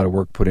still a lot of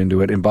work put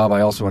into it. And Bob,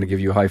 I also want to give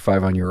you a high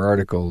five on your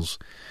articles.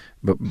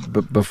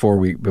 But before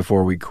we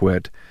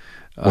quit,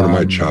 what am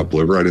I, chopped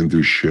liver? I didn't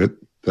do shit.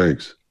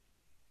 Thanks.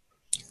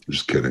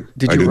 Just kidding.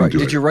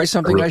 Did you write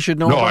something I should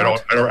know? No,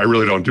 about? I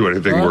really don't do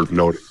anything worth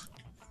noting.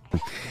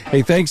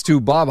 Hey, thanks to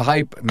Bob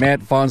Heipp, Matt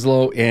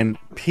Fanslow, and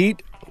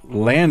Pete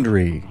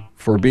Landry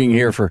for being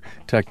here for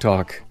Tech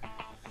Talk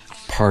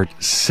Part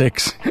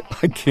 6.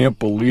 I can't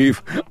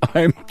believe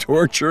I'm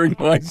torturing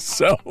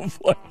myself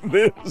like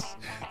this.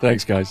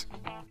 Thanks, guys.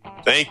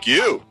 Thank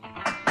you.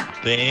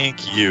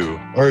 Thank you.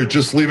 All right,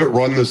 just leave it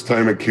run this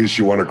time in case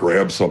you want to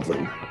grab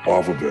something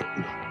off of it.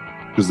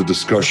 Because the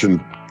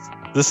discussion...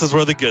 This is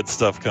where the good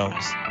stuff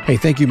comes. Hey,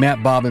 thank you,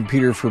 Matt, Bob, and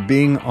Peter, for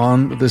being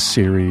on the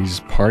series,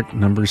 part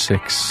number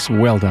 6.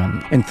 Well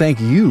done. And thank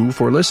you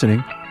for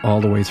listening all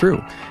the way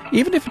through.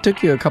 Even if it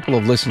took you a couple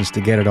of listens to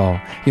get it all.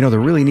 You know, the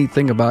really neat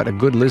thing about a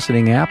good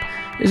listening app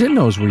is it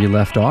knows where you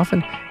left off,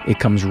 and it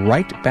comes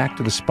right back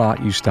to the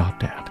spot you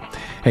stopped at.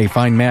 Hey,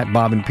 find Matt,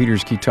 Bob, and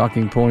Peter's key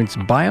talking points,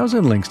 bios,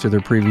 and links to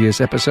their previous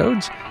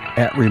episodes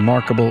at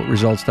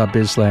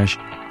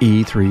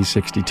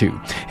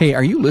remarkableresults.biz/E362. Hey,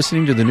 are you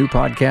listening to the new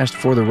podcast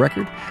For the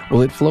Record?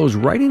 Well, it flows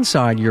right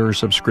inside your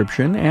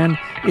subscription, and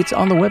it's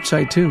on the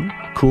website, too.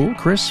 Cool,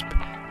 crisp,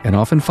 and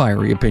often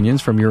fiery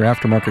opinions from your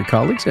aftermarket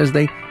colleagues as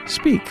they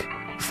speak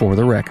for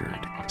the record.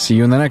 See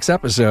you in the next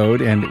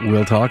episode, and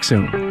we'll talk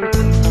soon.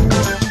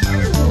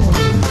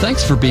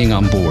 Thanks for being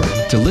on board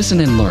to listen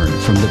and learn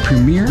from the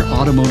premier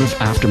automotive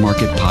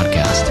aftermarket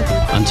podcast.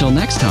 Until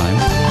next time...